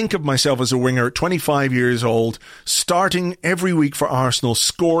like to think of myself as a winger at 25 years old, starting every week for Arsenal,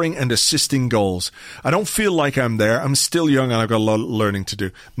 scoring and assisting goals. I don't feel like I'm there. I'm still young and I've got a lot of learning to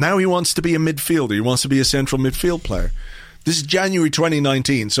do. Now he wants to be a midfielder. He wants to be a central midfield player. This is January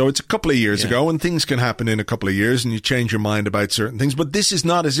 2019, so it's a couple of years ago, and things can happen in a couple of years and you change your mind about certain things. But this is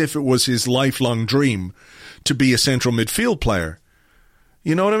not as if it was his lifelong dream to be a central midfield player.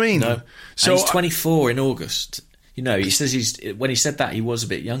 You know what I mean? No. So he's 24 in August. He says when he said that, he was a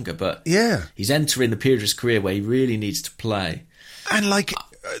bit younger, but he's entering the period of his career where he really needs to play. And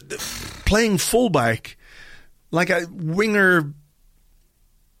playing fullback, like a winger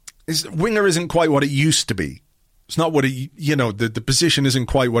isn't quite what it used to be. It's not what the position isn't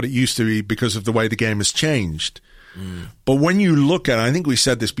quite what it used to be because of the way the game has changed. But when you look at, I think we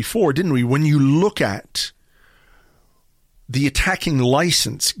said this before, didn't we? When you look at the attacking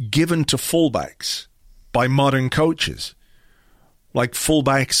license given to fullbacks by modern coaches, like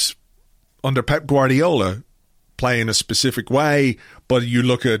fullbacks under Pep Guardiola play in a specific way, but you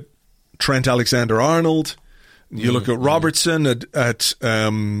look at Trent Alexander-Arnold, you look at Robertson at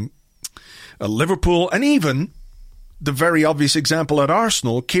Liverpool, and even the very obvious example at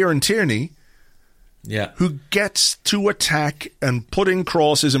Arsenal, Kieran Tierney, who gets to attack and put in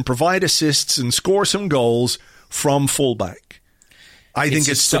crosses and provide assists and score some goals from fullback. I think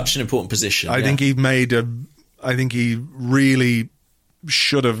it's such an important position. I think he really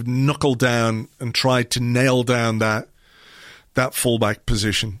should have knuckled down and tried to nail down that fullback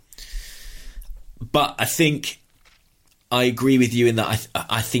position. But I think I agree with you in that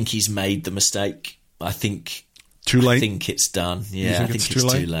I think he's made the mistake. I think Too late? I think it's done. Yeah, I think it's too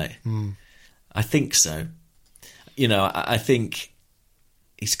late. I think so. You know, I think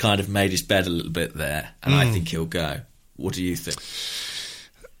he's kind of made his bed a little bit there, and I think he'll go. What do you think?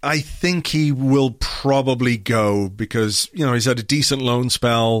 I think he will probably go because, you know, he's had a decent loan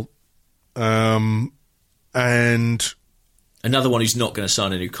spell, and another one who's not going to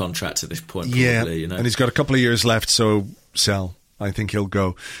sign a new contract at this point, probably, yeah, you know. And he's got a couple of years left, so sell. I think he'll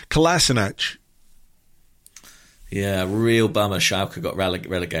go. Kolasinac. Yeah, real bummer Schalke got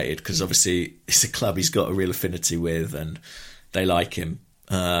relegated because obviously it's a club he's got a real affinity with and they like him.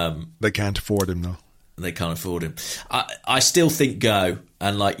 They can't afford him, though. They can't afford him. I still think go,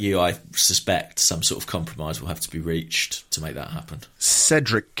 and like you, I suspect some sort of compromise will have to be reached to make that happen.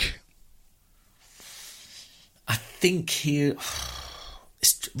 Cedric. I think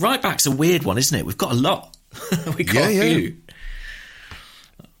right back's a weird one, isn't it? We've got a lot. We've got a few.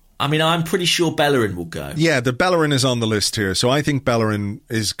 I mean, I'm pretty sure Bellerin will go. Yeah, the Bellerin is on the list here, so I think Bellerin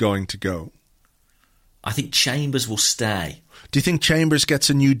is going to go. I think Chambers will stay. Do you think Chambers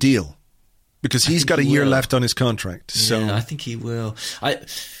gets a new deal? Because he's got a year left on his contract. So yeah, I think he will.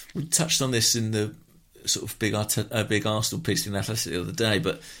 We touched on this in the sort of big Arsenal piece in Athletic the other day,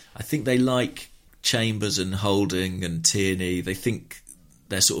 but I think they like Chambers and Holding and Tierney. They think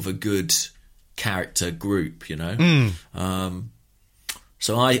they're sort of a good character group, you know.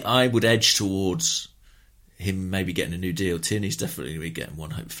 So I would edge towards him maybe getting a new deal. Tierney's definitely going to be getting one,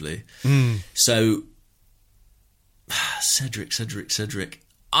 hopefully. So Cedric.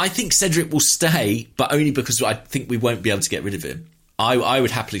 I think Cedric will stay, but only because I think we won't be able to get rid of him. I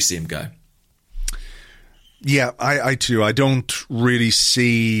would happily see him go. Yeah, I too. I don't really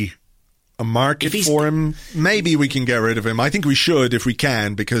see a market for him. Maybe we can get rid of him. I think we should if we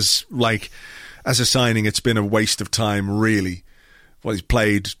can, because, like, as a signing, it's been a waste of time, really. Well, he's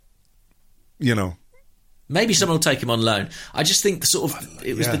played, you know. Maybe someone will take him on loan. I just think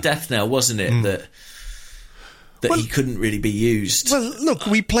it was the death knell, wasn't it, that he couldn't really be used. Well, look,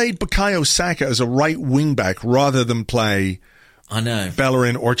 we played Bukayo Saka as a right wing-back rather than play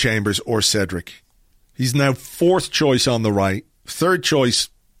Bellerin or Chambers or Cedric. He's now fourth choice on the right, third choice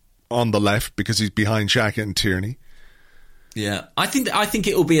on the left because he's behind Xhaka and Tierney. Yeah, I think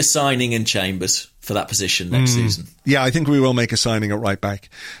it will be a signing in Chambers for that position next season. Yeah, I think we will make a signing at right back.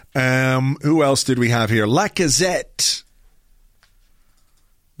 Who else did we have here? Lacazette.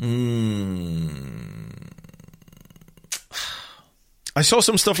 I saw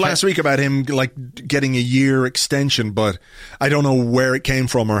some stuff last week about him like getting a year extension, but I don't know where it came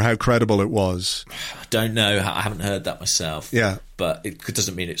from or how credible it was. I don't know. I haven't heard that myself. Yeah, but it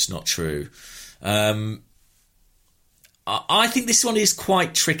doesn't mean it's not true. I think this one is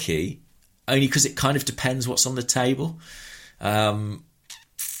quite tricky, only because it kind of depends what's on the table. Lacazette.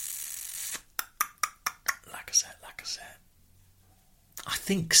 I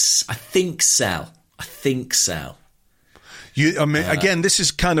think sell. Again, this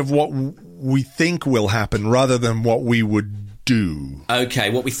is kind of what we think will happen rather than what we would do.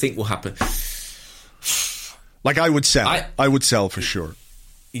 Okay, what we think will happen. Like, I would sell. I would sell for sure.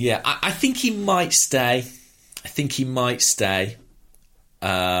 Yeah, I think he might stay. I think he might stay.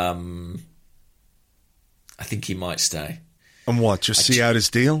 And what? Just see out his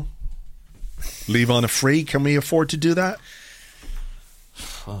deal? Leave on a free? Can we afford to do that?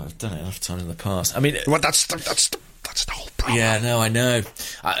 Oh, I've done it enough time in the past. I mean, well, that's the whole problem. Yeah, no, I know.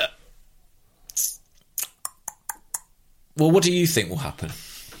 Well, what do you think will happen?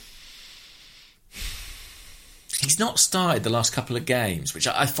 He's not started the last couple of games, which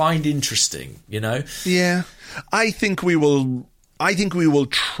I find interesting, you know? Yeah. I think we will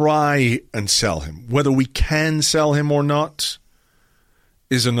try and sell him. Whether we can sell him or not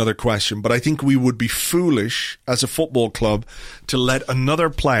is another question. But I think we would be foolish as a football club to let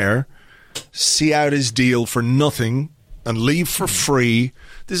another player see out his deal for nothing and leave for free.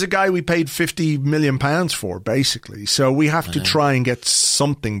 There's a guy we paid £50 million for, basically. So we have to try and get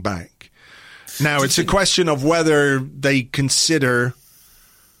something back. Now, it's a question of whether they consider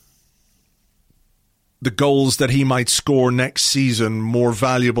the goals that he might score next season more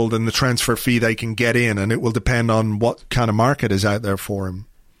valuable than the transfer fee they can get in, and it will depend on what kind of market is out there for him.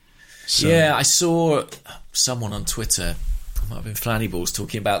 So. Yeah, I saw someone on Twitter, it might have been Flanny Balls,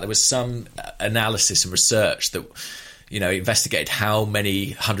 talking about there was some analysis and research that, you know, investigated how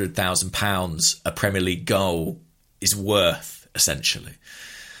many £100,000 a Premier League goal is worth, essentially.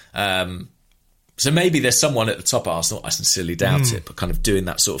 So maybe there's someone at the top of Arsenal, I sincerely doubt it, but kind of doing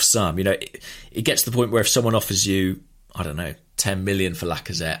that sort of sum. You know, it gets to the point where if someone offers you, I don't know, 10 million for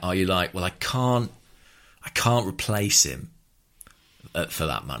Lacazette, are you like, well, I can't replace him for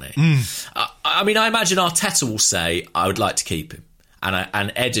that money. I mean, I imagine Arteta will say, I would like to keep him.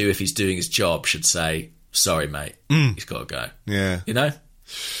 And Edu, if he's doing his job, should say, sorry, mate, he's got to go. Yeah. You know?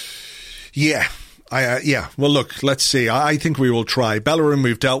 Yeah. Yeah. Well, look, let's see. I think we will try. Bellerin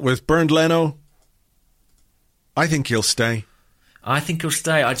we've dealt with. Bernd Leno, I think he'll stay. I think he'll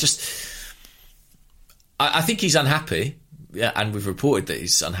stay. I think he's unhappy. Yeah, and we've reported that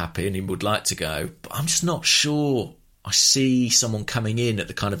he's unhappy and he would like to go. But I'm just not sure I see someone coming in at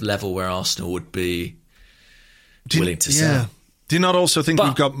the kind of level where Arsenal would be willing to sell. Do you not also think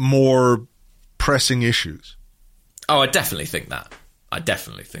we've got more pressing issues? Oh, I definitely think that.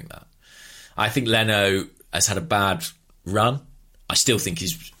 I think Leno has had a bad run. I still think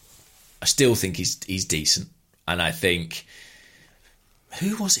he's decent. And I think,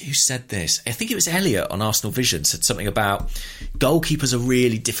 who was it who said this? I think it was Elliot on Arsenal Vision said something about goalkeepers are a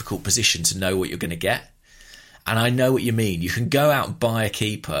really difficult position to know what you're going to get. And I know what you mean. You can go out and buy a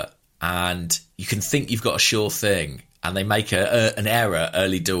keeper and you can think you've got a sure thing and they make an error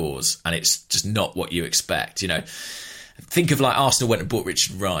early doors and it's just not what you expect. You know, think of like Arsenal went and bought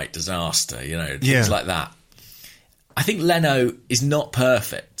Richard Wright, disaster, you know, things like that. I think Leno is not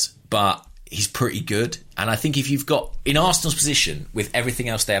perfect, but he's pretty good. And I think if you've got, in Arsenal's position, with everything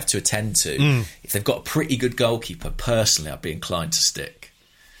else they have to attend to, if they've got a pretty good goalkeeper, personally, I'd be inclined to stick.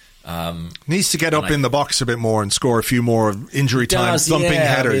 Needs to get up in the box a bit more and score a few more injury time thumping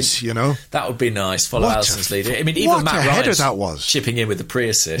headers, you know? That would be nice. Follow Alisson's lead. I mean, even Matt Ryan's that was. Chipping in with the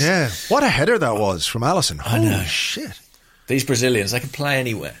pre-assist. Yeah, what a header that was from Alisson. Holy shit. These Brazilians, they can play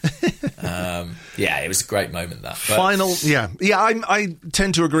anywhere. It was a great moment, that. But I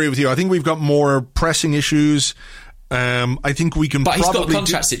tend to agree with you. I think we've got more pressing issues. I think we can. But he's got a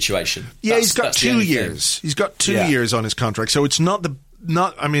contract situation. Yeah, he's got 2 years. He's got 2 years on his contract, so it's not.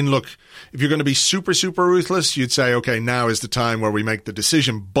 I mean, look, if you're going to be super, super ruthless, you'd say, okay, now is the time where we make the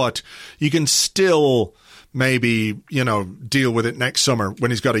decision. But you can still maybe, deal with it next summer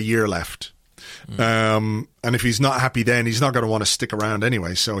when he's got a year left. And if he's not happy then, he's not going to want to stick around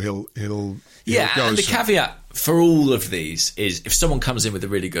anyway, so he'll go. And the caveat for all of these is if someone comes in with a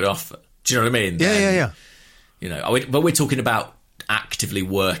really good offer, do you know what I mean? Yeah. But we're talking about actively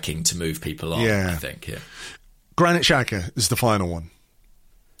working to move people on, I think. Yeah. Granit Xhaka is the final one.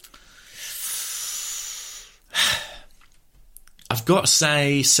 I've got to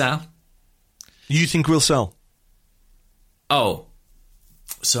say sell. You think we'll sell? Oh,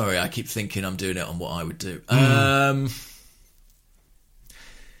 sorry, I keep thinking I'm doing it on what I would do. Do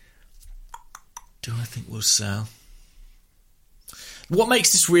I think we'll sell? What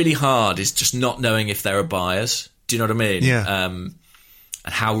makes this really hard is just not knowing if there are buyers. Do you know what I mean? Yeah. And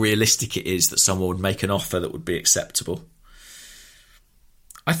how realistic it is that someone would make an offer that would be acceptable.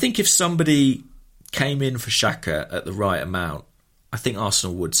 I think if somebody came in for Xhaka at the right amount, I think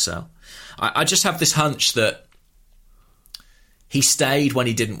Arsenal would sell. I just have this hunch that he stayed when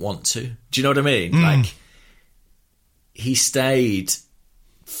he didn't want to. Do you know what I mean? Like, he stayed,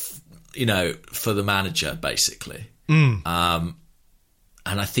 for the manager, basically. And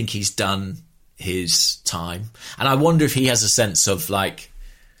I think he's done his time. And I wonder if he has a sense of, like,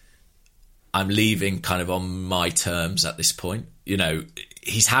 I'm leaving kind of on my terms at this point.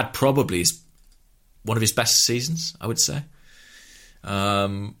 He's had probably one of his best seasons, I would say.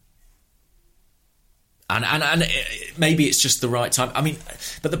 And maybe it's just the right time. I mean,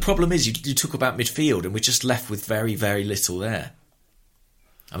 but the problem is you talk about midfield and we're just left with very, very little there.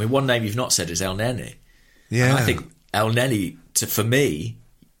 I mean, one name you've not said is El Neni. Yeah. And I think El Neni, for me,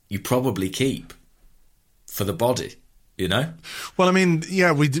 you probably keep for the body. Well, I mean,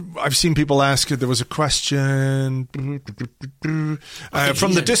 I've seen people ask. There was a question from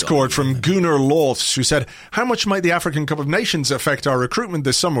the Discord from Gunnar Loths, who said, how much might the African Cup of Nations affect our recruitment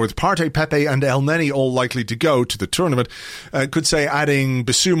this summer with Partey, Pepe and El Neni all likely to go to the tournament? Could say adding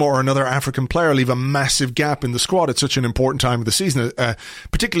Bissouma or another African player leave a massive gap in the squad at such an important time of the season,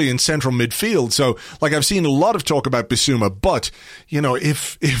 particularly in central midfield. So, like, I've seen a lot of talk about Bissouma, but,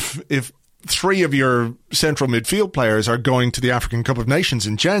 if 3 of your central midfield players are going to the African Cup of Nations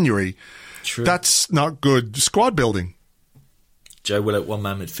in January, that's not good squad building. Joe Willock,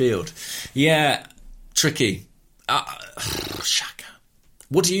 one-man midfield. Yeah, tricky. Xhaka.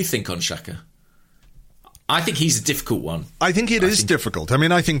 What do you think on Xhaka? I think he's a difficult one. I think it is difficult. I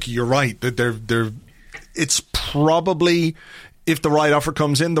mean, I think you're right that it's probably, if the right offer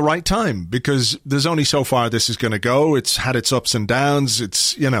comes in, the right time, because there's only so far this is going to go. It's had its ups and downs.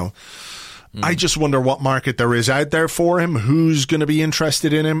 It's, I just wonder what market there is out there for him, who's going to be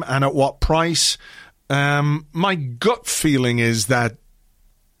interested in him, and at what price. My gut feeling is that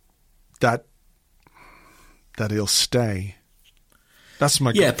he'll stay. That's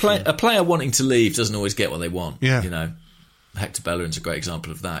my a player wanting to leave doesn't always get what they want. Yeah. You know, Hector Bellerin's a great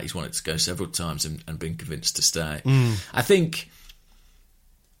example of that. He's wanted to go several times and been convinced to stay. I think,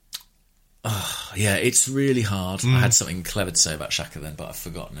 it's really hard. I had something clever to say about Xhaka then, but I've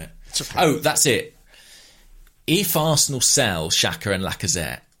forgotten it. Okay. Oh, that's it. If Arsenal sell Xhaka and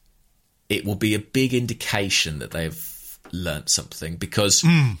Lacazette, it will be a big indication that they've learnt something, because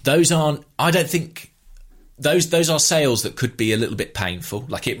those aren't. I don't think those are sales that could be a little bit painful.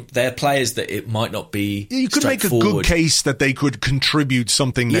 Like they're players that it might not be. You could make a good case that they could contribute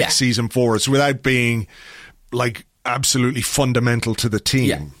something next season for us without being like absolutely fundamental to the team.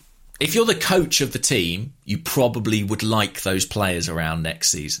 Yeah. If you're the coach of the team, you probably would like those players around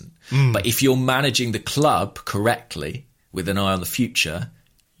next season. But if you're managing the club correctly with an eye on the future,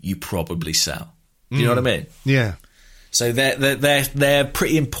 you probably sell. Do you know what I mean? Yeah. So they're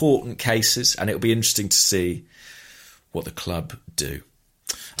pretty important cases, and it'll be interesting to see what the club do.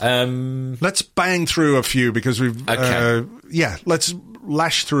 Let's bang through a few, because we've let's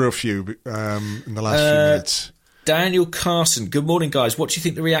lash through a few in the last few minutes. Daniel Carson, good morning, guys. What do you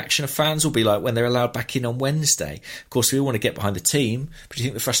think the reaction of fans will be like when they're allowed back in on Wednesday? Of course, we all want to get behind the team, but do you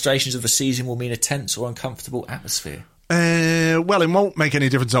think the frustrations of the season will mean a tense or uncomfortable atmosphere? Well, it won't make any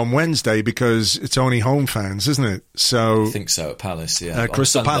difference on Wednesday because it's only home fans, isn't it? So I think so at Palace, yeah.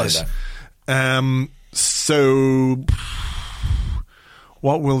 Crystal Palace. So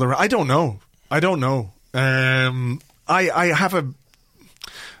what will I don't know. I have a.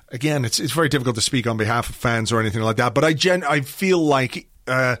 Again, it's very difficult to speak on behalf of fans or anything like that, but I feel like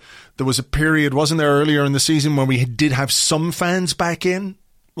there was a period, wasn't there, earlier in the season when we did have some fans back in,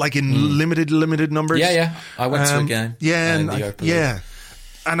 like in limited numbers. Yeah. I went to a game. Yeah,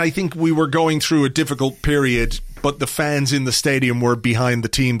 and I think we were going through a difficult period, but the fans in the stadium were behind the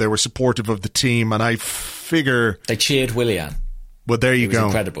team. They were supportive of the team, and I figure they cheered Willian. Well, there you go.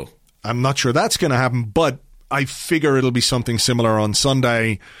 Incredible. I'm not sure that's going to happen, but I figure it'll be something similar on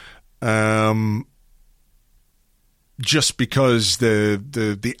Sunday, just because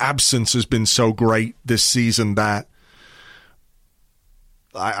the absence has been so great this season that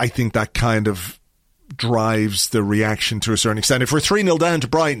I think that kind of drives the reaction to a certain extent. If we're 3-0 down to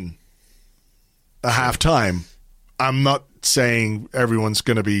Brighton at half-time, I'm not saying everyone's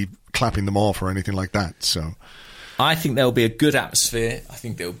going to be clapping them off or anything like that, so... I think there'll be a good atmosphere. I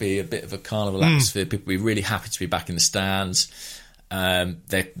think there'll be a bit of a carnival atmosphere. People will be really happy to be back in the stands.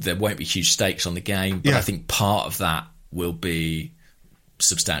 There won't be huge stakes on the game, but I think part of that will be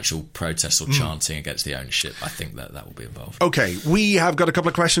substantial protests or chanting against the ownership. I think that will be involved. Okay, we have got a couple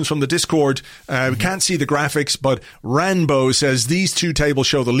of questions from the Discord. We can't see the graphics, but Ranbo says these two tables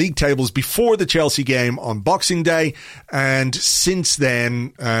show the league tables before the Chelsea game on Boxing Day, and since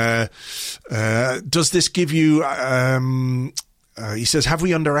then, does this give you... he says, have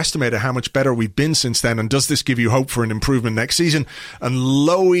we underestimated how much better we've been since then? And does this give you hope for an improvement next season? And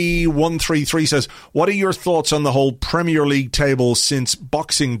Loey133 says, what are your thoughts on the whole Premier League table since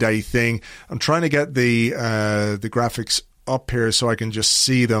Boxing Day thing? I'm trying to get the graphics up here so I can just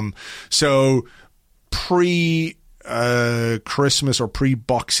see them. So pre-Christmas or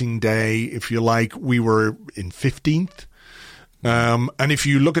pre-Boxing Day, if you like, we were in 15th. And if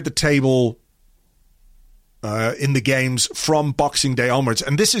you look at the table... in the games from Boxing Day onwards.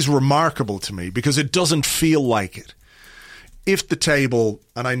 And this is remarkable to me because it doesn't feel like it. If the table,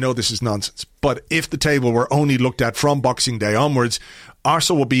 and I know this is nonsense, but if the table were only looked at from Boxing Day onwards,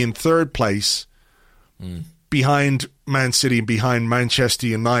 Arsenal will be in third place behind Man City and behind Manchester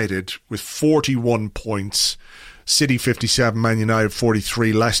United with 41 points. City 57, Man United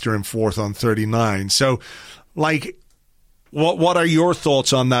 43, Leicester in fourth on 39. So, like... What are your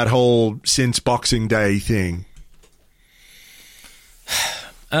thoughts on that whole since Boxing Day thing?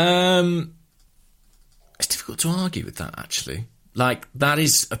 It's difficult to argue with that, actually. Like, that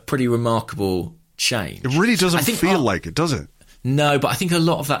is a pretty remarkable change. It really doesn't feel like it, does it? No, but I think a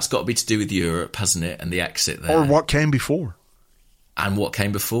lot of that's got to be to do with Europe, hasn't it, and the exit there. Or what came before. And what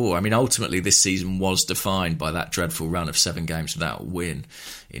came before. I mean, ultimately, this season was defined by that dreadful run of 7 games without a win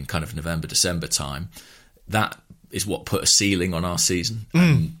in kind of November, December time. That is what put a ceiling on our season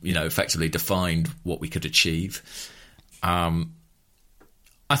and, effectively defined what we could achieve. I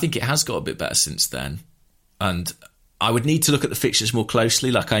think it has got a bit better since then. And I would need to look at the fixtures more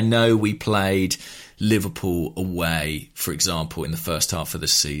closely. Like, I know we played Liverpool away, for example, in the first half of the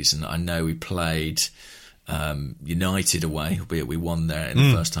season. I know we played United away, albeit we won there in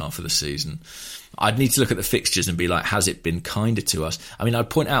the first half of the season. I'd need to look at the fixtures and be like, has it been kinder to us? I mean, I'd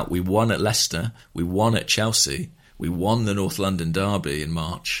point out we won at Leicester, we won at Chelsea, we won the North London derby in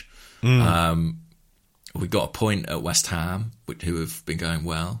March. We got a point at West Ham, who have been going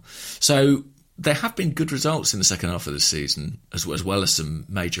well. So there have been good results in the second half of the season, as well as some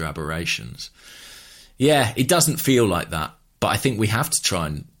major aberrations. Yeah, it doesn't feel like that, but I think we have to try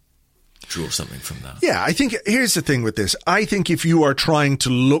and draw something from that. Yeah, I think here's the thing with this. I think if you are trying to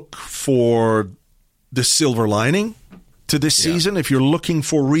look for the silver lining to this season, if you're looking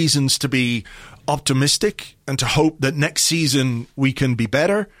for reasons to be optimistic and to hope that next season we can be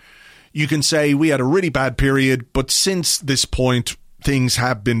better, you can say we had a really bad period, but since this point, things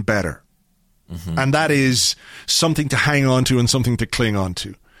have been better. Mm-hmm. And that is something to hang on to and something to cling on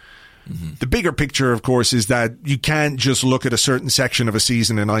to. Mm-hmm. The bigger picture, of course, is that you can't just look at a certain section of a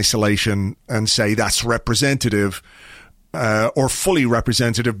season in isolation and say that's representative or fully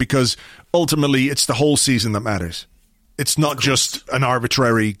representative, because ultimately it's the whole season that matters. It's not just an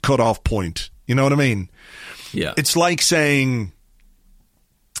arbitrary cutoff point. You know what I mean? Yeah. It's like saying,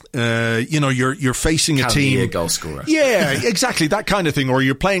 you're facing a team. Be a goal scorer. Yeah, exactly. That kind of thing. Or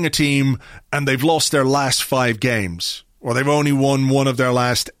you're playing a team and they've lost their last 5 games, or they've only won one of their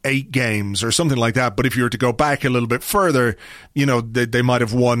last 8 games or something like that. But if you were to go back a little bit further, they might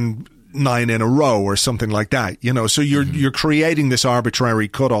have won 9 in a row or something like that. So you're creating this arbitrary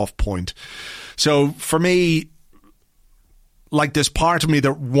cutoff point. So for me, like, there's part of me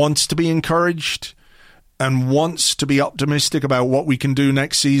that wants to be encouraged and wants to be optimistic about what we can do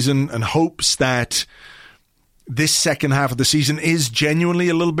next season, and hopes that this second half of the season is genuinely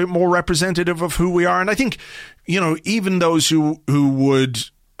a little bit more representative of who we are. And I think, even those who would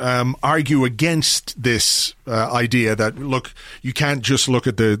argue against this idea that, look, you can't just look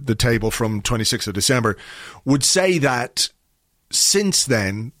at the table from 26th of December, would say that since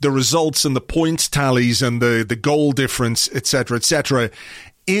then, the results and the points tallies and the goal difference, et cetera,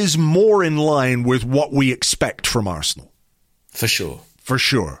 is more in line with what we expect from Arsenal. For sure. For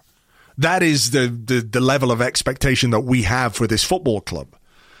sure. That is the level of expectation that we have for this football club.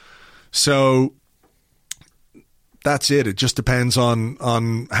 So that's it. It just depends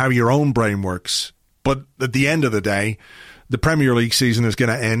on how your own brain works. But at the end of the day, the Premier League season is going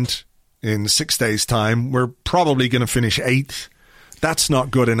to end in 6 days' time. We're probably going to finish 8th. That's not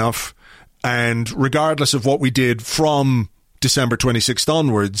good enough. And regardless of what we did from December 26th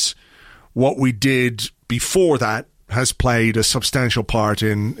onwards, what we did before that has played a substantial part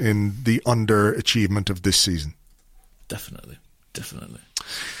in the underachievement of this season. Definitely.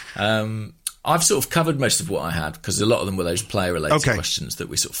 I've sort of covered most of what I had, because a lot of them were those player-related questions that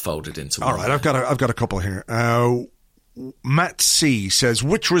we sort of folded into one. All right, I've got a couple here. Matt C says,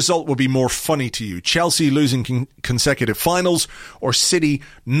 which result would be more funny to you? Chelsea losing consecutive finals, or City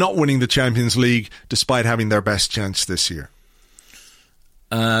not winning the Champions League despite having their best chance this year?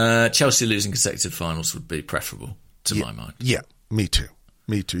 Chelsea losing consecutive finals would be preferable to my mind. Yeah, me too.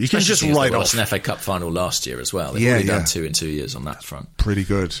 You Especially can just write off an FA Cup final last year as well. They've already done 2 in 2 years on that front. Pretty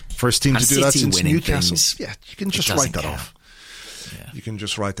good. First team to do that since Newcastle. Yeah, you can just write that off. Yeah. You can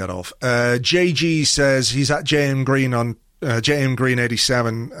just write that off. JG says he's at JM Green on JM Green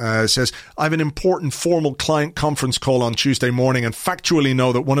 87 says, I have an important formal client conference call on Tuesday morning and factually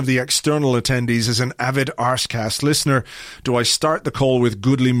know that one of the external attendees is an avid Arscast listener. Do I start the call with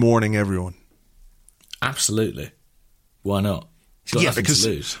goodly morning, everyone? Absolutely. Why not? Yeah,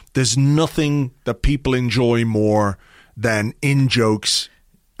 because there's nothing that people enjoy more than in-jokes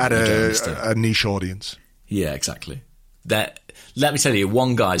at a niche audience. Yeah, exactly. Let me tell you,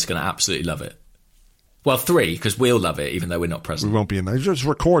 one guy's going to absolutely love it. Well, 3, because we'll love it, even though we're not present. We won't be in there. Just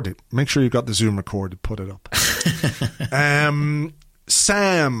record it. Make sure you've got the Zoom recorded. Put it up.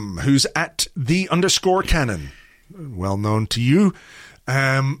 Sam, who's at _Cannon, well known to you,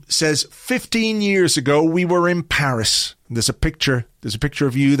 says 15 years ago we were in Paris. There's a picture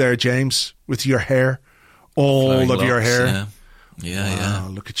of you there, James, with your hair, all of your hair. Yeah. Wow,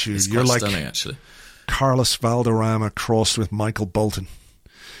 look at you. You're like stunning, actually. Carlos Valderrama crossed with Michael Bolton.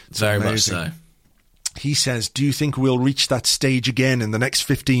 It's very amazing. much so. He says, do you think we'll reach that stage again in the next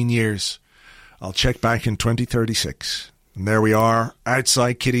 15 years? I'll check back in 2036. And there we are,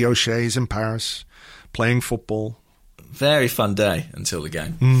 outside Kitty O'Shea's in Paris, playing football. Very fun day until the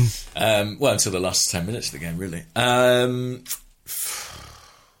game. Until the last 10 minutes of the game, really. I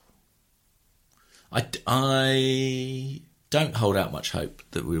don't hold out much hope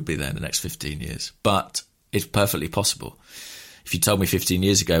that we'll be there in the next 15 years, but it's perfectly possible. If you told me 15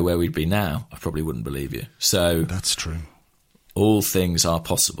 years ago where we'd be now, I probably wouldn't believe you. So that's true. All things are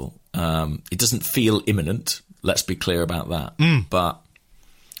possible. It doesn't feel imminent. Let's be clear about that. But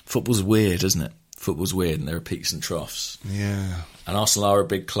football's weird, isn't it? Football's weird, and there are peaks and troughs. Yeah. And Arsenal are a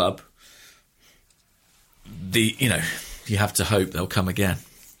big club. You have to hope they'll come again.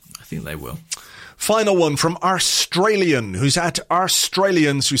 I think they will. Final one from Australian, who's at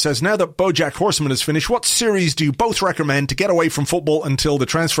Australians, who says, now that BoJack Horseman is finished, what series do you both recommend to get away from football until the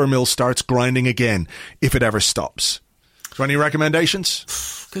transfer mill starts grinding again, if it ever stops? So any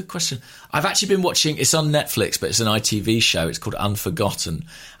recommendations? Good question. I've actually been watching, it's on Netflix, but it's an ITV show. It's called Unforgotten,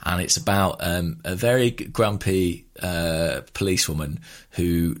 and it's about a very grumpy policewoman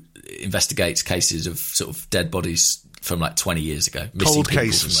who investigates cases of sort of dead bodies from like 20 years ago. Cold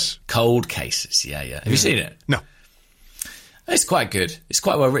cases. Cold cases, yeah. Have you seen it? No. It's quite good. It's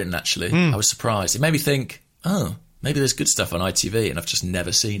quite well written, actually. I was surprised. It made me think, oh, maybe there's good stuff on ITV, and I've just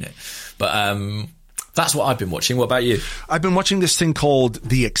never seen it. But that's what I've been watching. What about you? I've been watching this thing called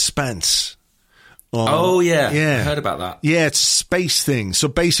The Expanse. Yeah. I heard about that. Yeah, it's a space thing. So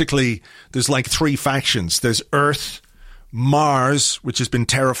basically, there's like 3 factions. There's Earth, Mars, which has been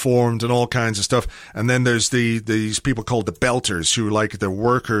terraformed and all kinds of stuff. And then there's these people called the Belters, who like the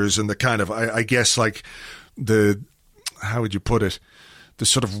workers and the kind of, I guess, like how would you put it? The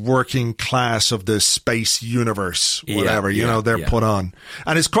sort of working class of the space universe, whatever, they're put on.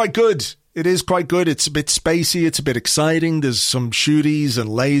 And it's quite good. It is quite good. It's a bit spacey. It's a bit exciting. There's some shooties and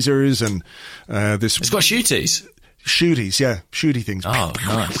lasers and this. It's got shooties. Shooties, yeah. Shooty things. Oh,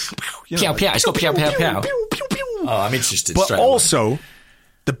 nice. Pew, pew. It's got pew, pew, pew. Oh, I'm interested. But also,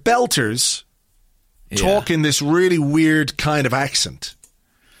 the Belters talk in this really weird kind of accent.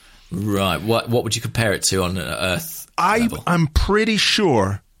 Right. What would you compare it to on Earth level? I'm pretty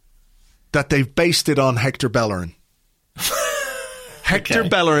sure that they've based it on Hector Bellerin. Hector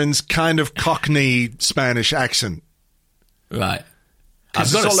Bellerin's kind of Cockney Spanish accent. Right.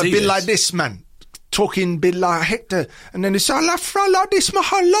 It's all a bit like this, man. Talking a bit like Hector. And then it's I like this my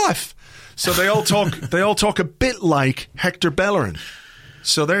whole life. So they all talk a bit like Hector Bellerin.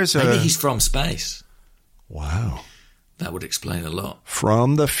 So maybe he's from space. Wow. That would explain a lot.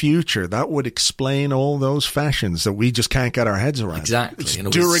 From the future. That would explain all those fashions that we just can't get our heads around. Exactly. It's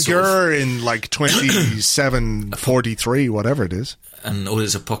de rigueur in like 2743, whatever it is. And all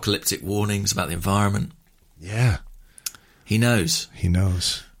his apocalyptic warnings about the environment. Yeah. He knows.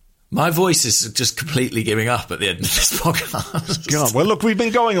 My voice is just completely giving up at the end of this podcast. God. Well, look, we've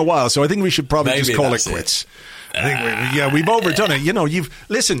been going a while, so I think we should probably just call it quits. I think we've overdone it. You know, you've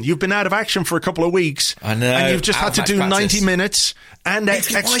been out of action for a couple of weeks. I know. And you've just had to do 90 minutes and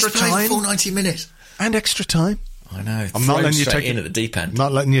extra time. Full 90 minutes. And extra time. I know. I'm not letting you take in at the deep end.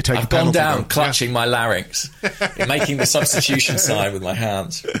 Not letting you take. I've gone down, clutching my larynx, making the substitution sign with my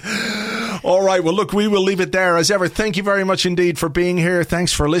hands. All right. Well, look, we will leave it there as ever. Thank you very much indeed for being here.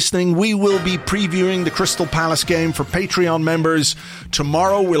 Thanks for listening. We will be previewing the Crystal Palace game for Patreon members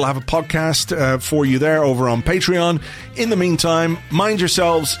tomorrow. We'll have a podcast for you there over on Patreon. In the meantime, mind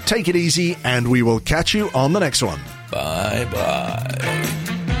yourselves, take it easy, and we will catch you on the next one. Bye bye.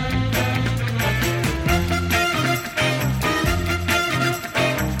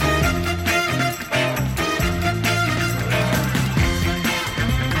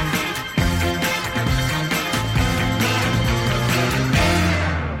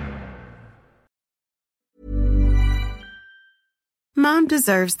 Mom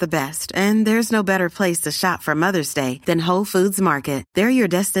deserves the best, and there's no better place to shop for Mother's Day than Whole Foods Market. They're your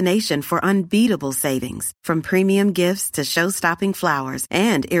destination for unbeatable savings, from premium gifts to show-stopping flowers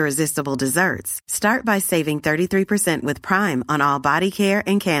and irresistible desserts. Start by saving 33% with Prime on all body care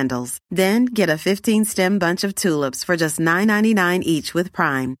and candles. Then get a 15-stem bunch of tulips for just $9.99 each with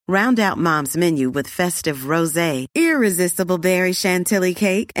Prime. Round out Mom's menu with festive rosé, irresistible berry chantilly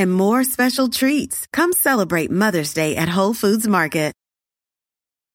cake, and more special treats. Come celebrate Mother's Day at Whole Foods Market.